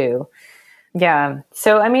books too. Yeah.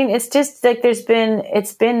 So, I mean, it's just like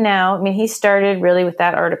it's been now, I mean, he started really with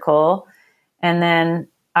that article, and then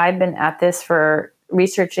I've been at this for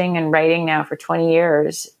researching and writing now for 20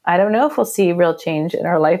 years. I don't know if we'll see real change in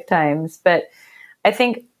our lifetimes, but I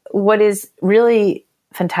think what is really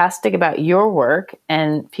fantastic about your work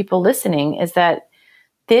and people listening is that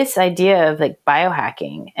this idea of like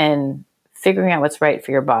biohacking and figuring out what's right for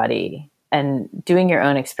your body and doing your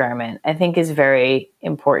own experiment, I think is very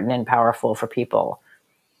important and powerful for people.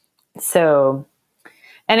 So,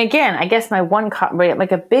 and again, I guess my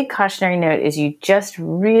like a big cautionary note is you just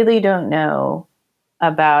really don't know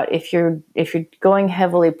about if you're going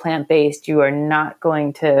heavily plant-based, you are not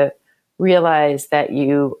going to realize that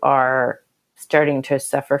you are starting to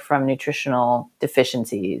suffer from nutritional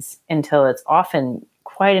deficiencies until it's often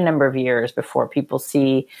quite a number of years before people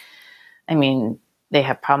see, I mean, they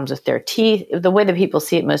have problems with their teeth. The way that people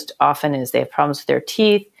see it most often is they have problems with their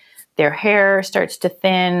teeth. Their hair starts to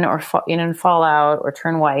thin or fall out or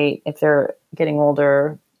turn white if they're getting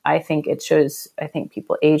older. I think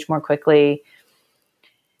people age more quickly.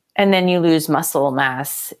 And then you lose muscle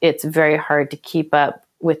mass. It's very hard to keep up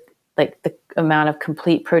with like the amount of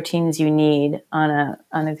complete proteins you need on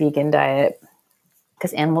a vegan diet,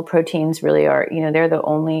 because animal proteins really are, they're the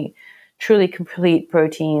only truly complete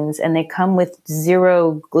proteins, and they come with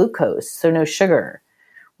zero glucose, so no sugar.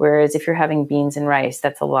 Whereas if you're having beans and rice,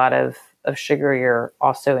 that's a lot of sugar you're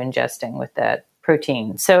also ingesting with that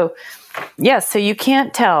protein. So so you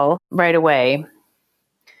can't tell right away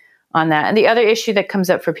on that. And the other issue that comes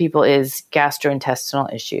up for people is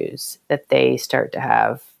gastrointestinal issues that they start to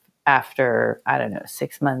have after,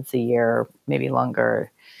 6 months, a year, maybe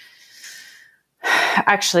longer.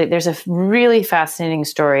 Actually, there's a really fascinating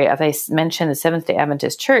story. As I mentioned, the Seventh-day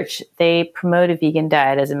Adventist Church, they promote a vegan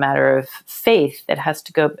diet as a matter of faith that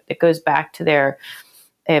it goes back to their,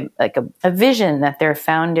 a vision that their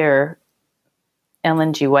founder,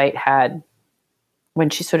 Ellen G. White, had when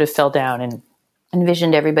she sort of fell down and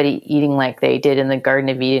envisioned everybody eating like they did in the Garden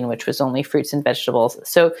of Eden, which was only fruits and vegetables.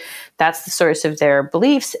 So that's the source of their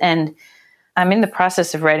beliefs. And I'm in the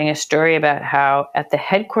process of writing a story about how at the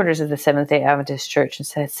headquarters of the Seventh-day Adventist Church in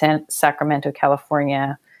Sacramento,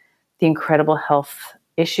 California, the incredible health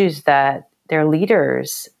issues that their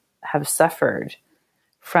leaders have suffered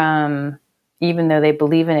from, even though they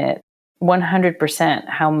believe in it, 100%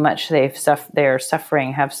 how much they're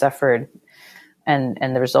suffering, have suffered, and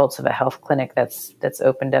the results of a health clinic that's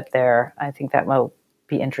opened up there. I think that will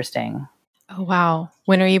be interesting. Oh, wow.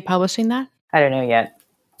 When are you publishing that? I don't know yet.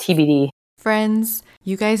 TBD. Friends,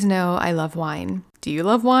 you guys know I love wine. Do you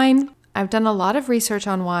love wine? I've done a lot of research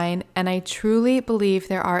on wine, and I truly believe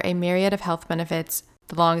there are a myriad of health benefits.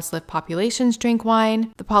 The longest lived populations drink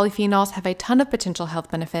wine. The polyphenols have a ton of potential health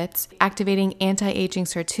benefits, activating anti-aging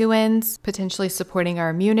sirtuins, potentially supporting our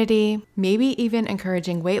immunity, maybe even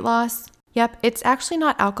encouraging weight loss. Yep, it's actually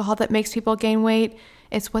not alcohol that makes people gain weight.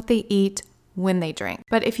 It's what they eat when they drink.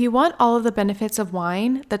 But if you want all of the benefits of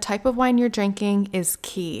wine, the type of wine you're drinking is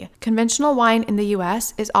key. Conventional wine in the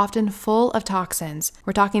US is often full of toxins.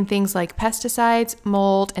 We're talking things like pesticides,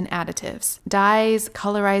 mold, and additives, dyes,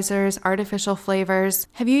 colorizers, artificial flavors.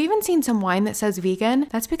 Have you even seen some wine that says vegan?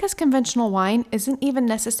 That's because conventional wine isn't even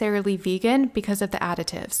necessarily vegan because of the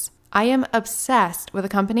additives. I am obsessed with a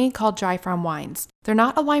company called Dry Farm Wines. They're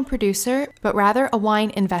not a wine producer, but rather a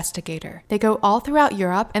wine investigator. They go all throughout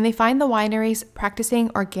Europe and they find the wineries practicing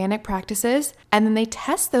organic practices, and then they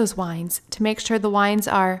test those wines to make sure the wines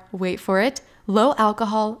are, wait for it, low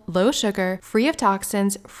alcohol, low sugar, free of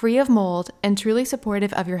toxins, free of mold, and truly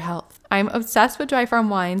supportive of your health. I'm obsessed with Dry Farm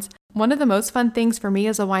Wines. One of the most fun things for me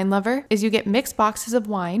as a wine lover is you get mixed boxes of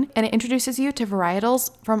wine, and it introduces you to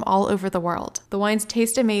varietals from all over the world. The wines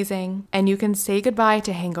taste amazing, and you can say goodbye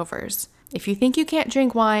to hangovers. If you think you can't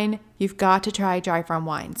drink wine, you've got to try Dry Farm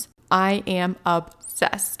Wines. I am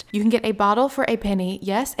obsessed. You can get a bottle for a penny.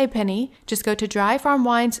 Yes, a penny. Just go to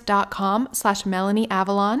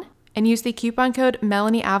dryfarmwines.com/MelanieAvalon and use the coupon code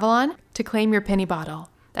MelanieAvalon to claim your penny bottle.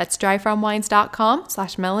 That's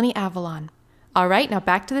dryfarmwines.com/MelanieAvalon. All right, now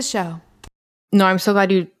back to the show. No, I'm so glad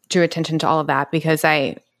you drew attention to all of that because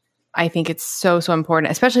I think it's so important,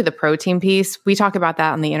 especially the protein piece. We talk about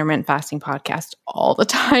that on the Intermittent Fasting podcast all the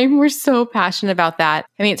time. We're so passionate about that.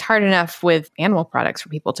 I mean, it's hard enough with animal products for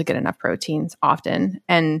people to get enough proteins often.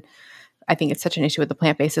 And I think it's such an issue with the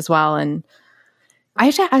plant-based as well. And I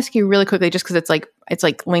have to ask you really quickly, just because it's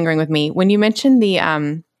like lingering with me. When you mentioned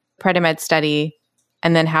the Predimed study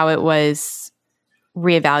and then how it was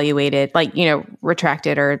reevaluated,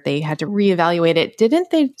 retracted, or they had to reevaluate it. Didn't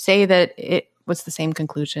they say that it was the same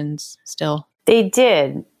conclusions still? They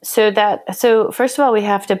did. So first of all, we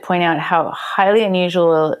have to point out how highly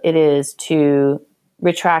unusual it is to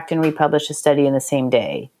retract and republish a study in the same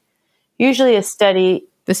day. Usually a study...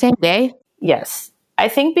 The same day? Yes. I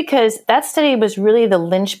think because that study was really the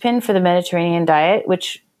linchpin for the Mediterranean diet,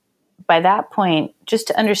 which by that point, just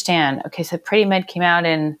to understand, okay, so Predimed came out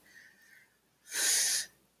in,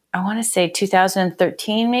 I want to say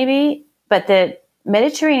 2013 maybe, but the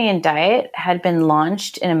Mediterranean diet had been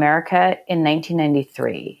launched in America in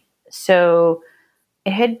 1993. So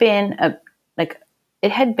it had been a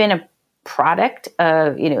product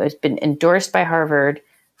of, it's been endorsed by Harvard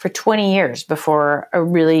for 20 years before a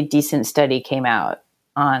really decent study came out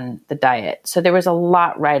on the diet. So there was a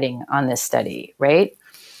lot riding on this study, right?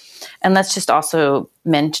 And let's just also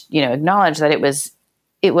acknowledge that it was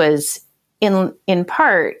in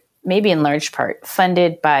part, maybe in large part,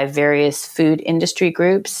 funded by various food industry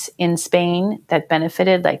groups in Spain that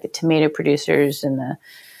benefited, like the tomato producers and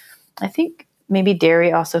I think maybe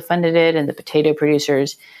dairy also funded it, and the potato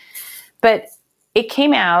producers. But it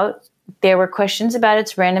came out, there were questions about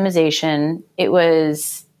its randomization. It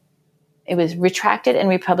was retracted and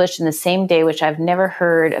republished in the same day, which I've never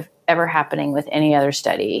heard of ever happening with any other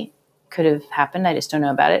study. Could have happened, I just don't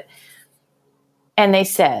know about it. And they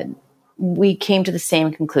said, we came to the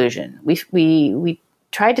same conclusion. We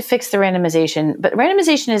tried to fix the randomization, but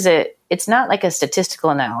randomization it's not like a statistical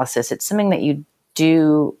analysis. It's something that you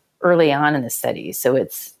do early on in the study. So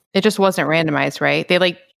it just wasn't randomized, right? It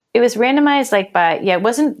was randomized it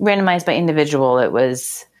wasn't randomized by individual. It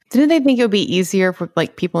was... Didn't they think it would be easier for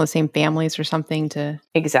people in the same families or something to...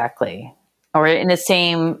 Exactly. or in the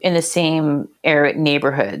same area,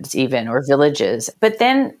 neighborhoods even, or villages. But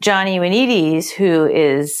then John Ioannidis, who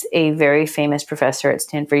is a very famous professor at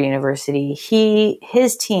Stanford University,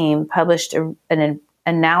 his team published an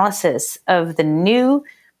analysis of the new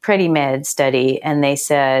PREDIMED study, and they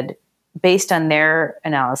said, based on their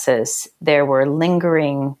analysis, there were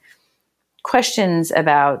lingering questions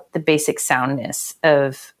about the basic soundness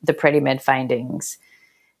of the PREDIMED findings.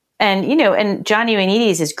 And, and John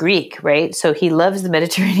Ioannidis is Greek, right? So he loves the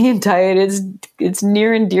Mediterranean diet. It's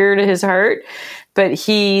near and dear to his heart. But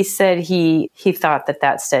he said he thought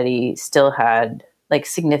that study still had like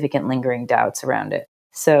significant lingering doubts around it.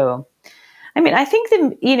 So, I mean, I think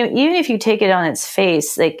that, even if you take it on its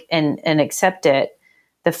face, like, and accept it,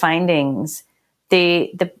 the findings,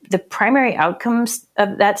 the primary outcomes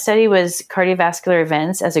of that study was cardiovascular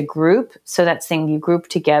events as a group. So that's saying you group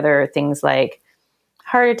together things like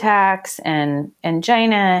heart attacks and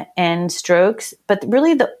angina and strokes. But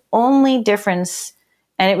really the only difference,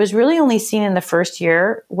 and it was really only seen in the first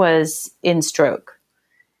year, was in stroke.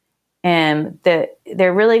 And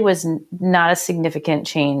there really was not a significant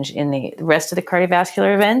change in the rest of the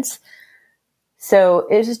cardiovascular events. So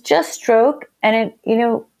it was just stroke. And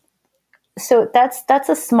so that's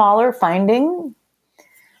a smaller finding.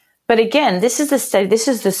 But again, this is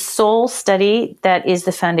the sole study that is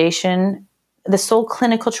the foundation, the sole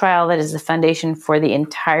clinical trial that is the foundation for the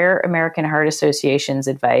entire American Heart Association's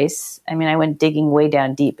advice. I mean, I went digging way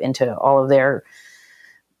down deep into all of their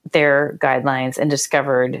guidelines and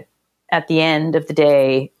discovered at the end of the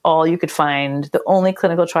day, all you could find, the only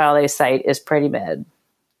clinical trial they cite is PREDIMED.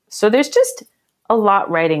 So there's just a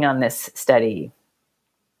lot writing on this study.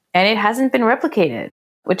 And it hasn't been replicated,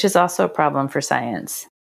 which is also a problem for science.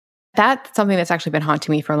 That's something that's actually been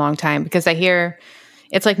haunting me for a long time, because I hear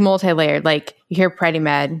it's like multi-layered. Like you hear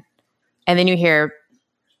PREDIMED and then you hear,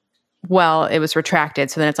 well, it was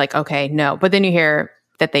retracted. So then it's like, okay, no. But then you hear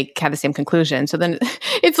that they have the same conclusion. So then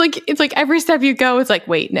it's like every step you go, it's like,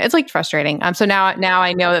 wait, it's like frustrating. So now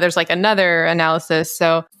I know that there's like another analysis.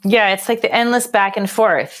 So yeah, it's like the endless back and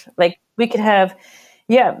forth. Like we could have,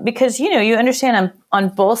 because, you understand on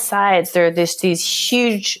both sides, there's these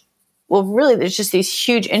huge, there's just these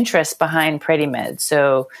huge interests behind PREDIMED.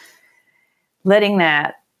 So letting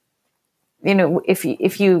that,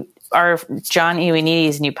 if you are John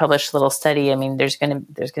Ioannidis and you publish a little study, I mean, there's going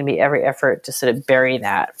to be every effort to sort of bury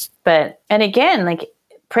that. And again, like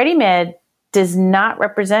PREDIMED does not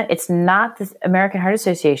represent, it's not the American Heart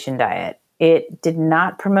Association diet. It did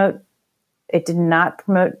not promote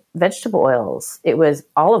vegetable oils. It was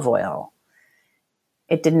olive oil.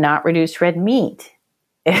 It did not reduce red meat.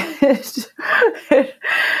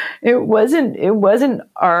 It wasn't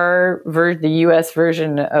the U.S.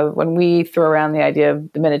 version of when we throw around the idea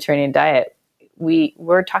of the Mediterranean diet.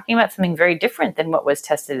 We're talking about something very different than what was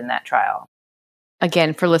tested in that trial.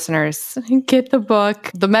 Again, for listeners, get the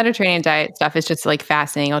book. The Mediterranean diet stuff is just like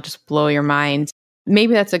fascinating. It'll just blow your mind.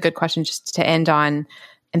 Maybe that's a good question just to end on.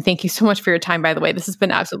 And thank you so much for your time, by the way. This has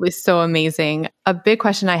been absolutely so amazing. A big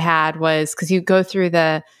question I had was, because you go through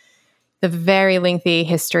the very lengthy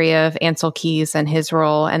history of Ancel Keys and his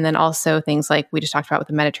role, and then also things like we just talked about with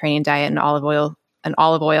the Mediterranean diet and olive oil and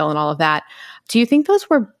all of that. Do you think those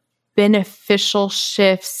were beneficial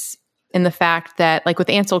shifts in the fact that, like with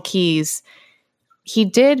Ancel Keys, he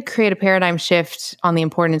did create a paradigm shift on the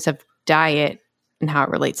importance of diet and how it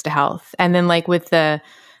relates to health? And then like with the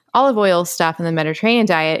olive oil stuff and the Mediterranean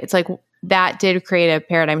diet, it's like that did create a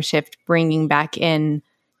paradigm shift, bringing back in,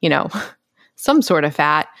 some sort of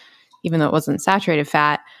fat, even though it wasn't saturated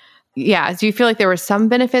fat. Yeah. Do you feel like there were some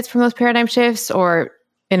benefits from those paradigm shifts, or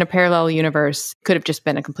in a parallel universe could have just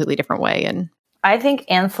been a completely different way? And I think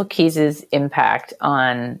Ancel Keys's impact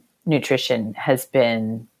on nutrition has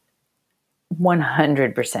been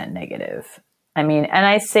 100% negative. I mean, and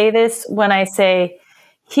I say this when I say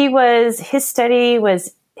his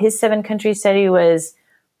 7-country study was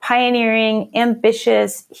pioneering,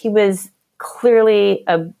 ambitious. He was clearly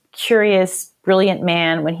a curious, brilliant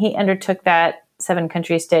man. When he undertook that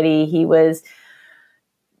 7-country study,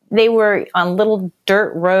 they were on little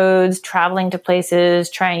dirt roads, traveling to places,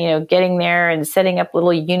 trying, getting there and setting up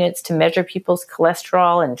little units to measure people's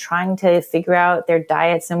cholesterol and trying to figure out their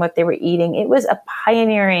diets and what they were eating. It was a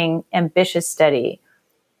pioneering, ambitious study.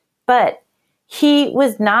 But he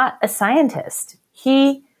was not a scientist.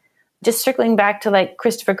 Just circling back to like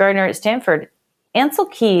Christopher Gardner at Stanford,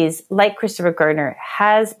 Ancel Keys, like Christopher Gardner,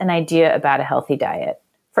 has an idea about a healthy diet.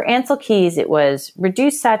 For Ancel Keys, it was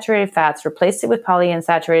reduce saturated fats, replace it with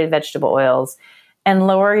polyunsaturated vegetable oils, and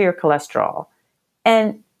lower your cholesterol.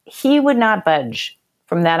 And he would not budge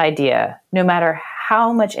from that idea, no matter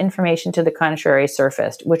how much information to the contrary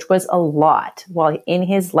surfaced, which was a lot, while in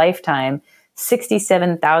his lifetime,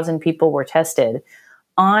 67,000 people were tested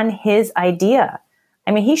on his idea.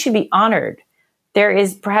 I mean, he should be honored. There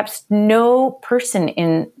is perhaps no person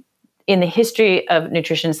in the history of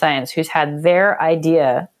nutrition science who's had their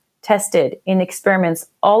idea tested in experiments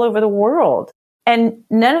all over the world. And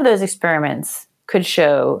none of those experiments could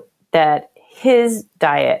show that his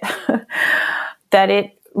diet, that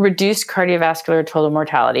it reduced cardiovascular total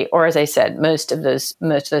mortality, or as I said, most of those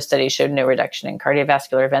studies showed no reduction in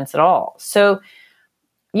cardiovascular events at all. So,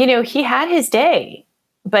 he had his day,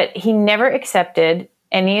 but he never accepted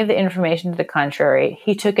any of the information to the contrary.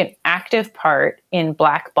 He took an active part in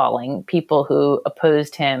blackballing people who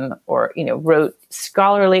opposed him or, wrote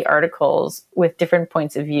scholarly articles with different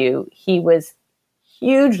points of view. He was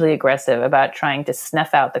hugely aggressive about trying to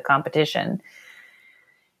snuff out the competition.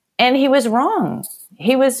 And he was wrong.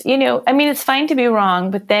 He was, it's fine to be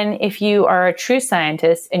wrong, but then if you are a true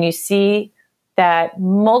scientist and you see that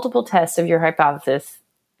multiple tests of your hypothesis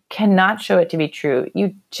cannot show it to be true,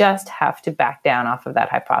 you just have to back down off of that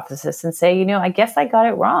hypothesis and say, I guess I got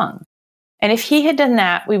it wrong. And if he had done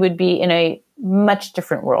that, we would be in a much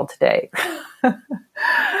different world today.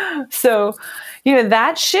 So,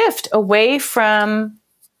 that shift away from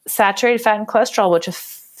saturated fat and cholesterol, which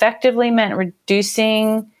effectively meant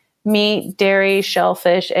reducing meat, dairy,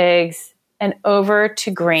 shellfish, eggs, and over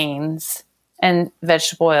to grains and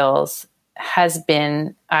vegetable oils has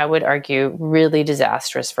been, I would argue, really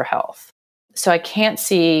disastrous for health. So I can't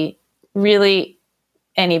see really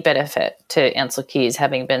any benefit to Ancel Keys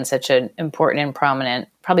having been such an important and prominent,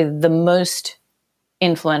 probably the most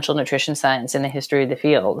influential nutrition science in the history of the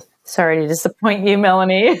field. Sorry to disappoint you,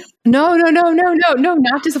 Melanie. No,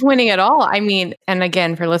 not disappointing at all. I mean, and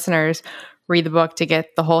again, for listeners, read the book to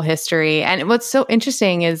get the whole history. And what's so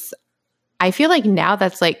interesting is I feel like now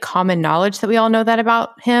that's like common knowledge that we all know that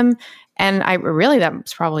about him. And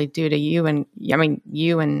that's probably due to you and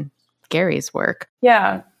Gary's work.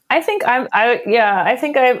 Yeah. I think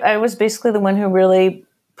I was basically the one who really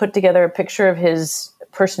put together a picture of his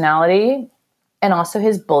personality and also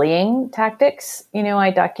his bullying tactics.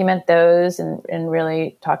 I document those and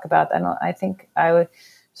really talk about that. And I think I would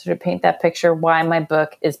sort of paint that picture why my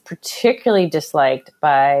book is particularly disliked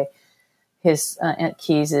by his Aunt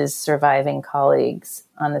Keys's surviving colleagues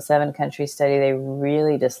on the 7-country study. They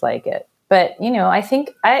really dislike it. But, I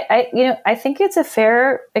think it's a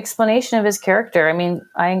fair explanation of his character. I mean,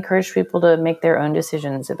 I encourage people to make their own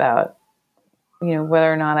decisions about,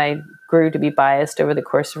 whether or not I grew to be biased over the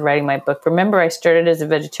course of writing my book. Remember, I started as a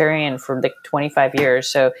vegetarian for like 25 years,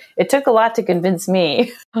 so it took a lot to convince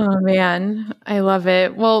me. Oh, man. I love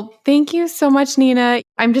it. Well, thank you so much, Nina.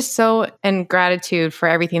 I'm just so in gratitude for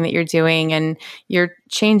everything that you're doing, and you're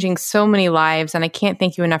changing so many lives, and I can't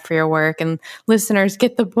thank you enough for your work. And listeners,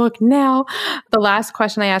 get the book now. The last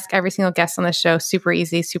question I ask every single guest on the show, super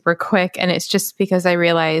easy, super quick, and it's just because I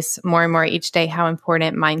realize more and more each day how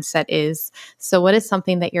important mindset is. So what is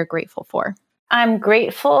something that you're grateful for? I'm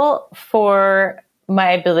grateful for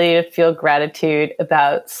my ability to feel gratitude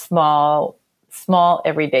about small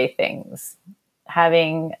everyday things.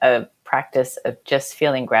 Having a practice of just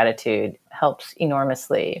feeling gratitude helps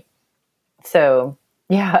enormously. So,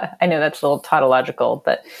 yeah, I know that's a little tautological,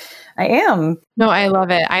 but I am. No, I love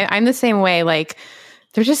it. I'm the same way. Like,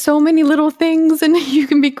 there's just so many little things and you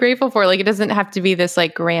can be grateful for. Like, it doesn't have to be this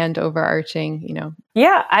like grand overarching,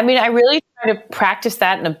 Yeah. I mean, I really try to practice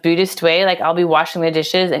that in a Buddhist way. Like, I'll be washing the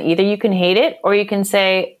dishes and either you can hate it or you can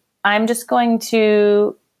say, I'm just going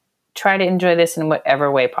to try to enjoy this in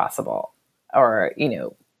whatever way possible, or,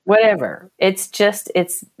 whatever. It just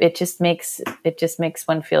makes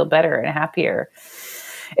one feel better and happier.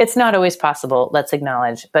 It's not always possible, let's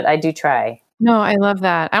acknowledge, but I do try. No, I love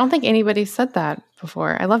that. I don't think anybody said that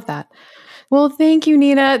before. I love that. Well, thank you,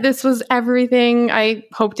 Nina. This was everything. I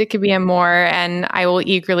hoped it could be more, and I will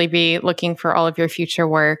eagerly be looking for all of your future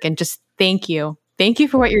work. And just thank you. Thank you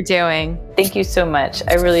for what you're doing. Thank you so much.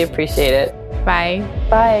 I really appreciate it. Bye.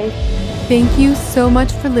 Bye. Thank you so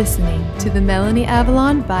much for listening to the Melanie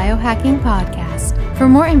Avalon Biohacking Podcast. For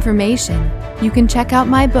more information, you can check out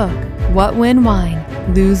my book, What When Wine?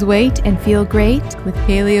 Lose weight and feel great with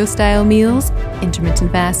paleo-style meals,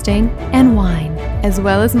 intermittent fasting, and wine, as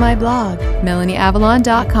well as my blog,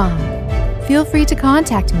 melanieavalon.com. Feel free to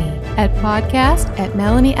contact me at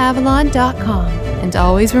podcast@melanieavalon.com. And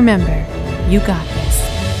always remember, you got this.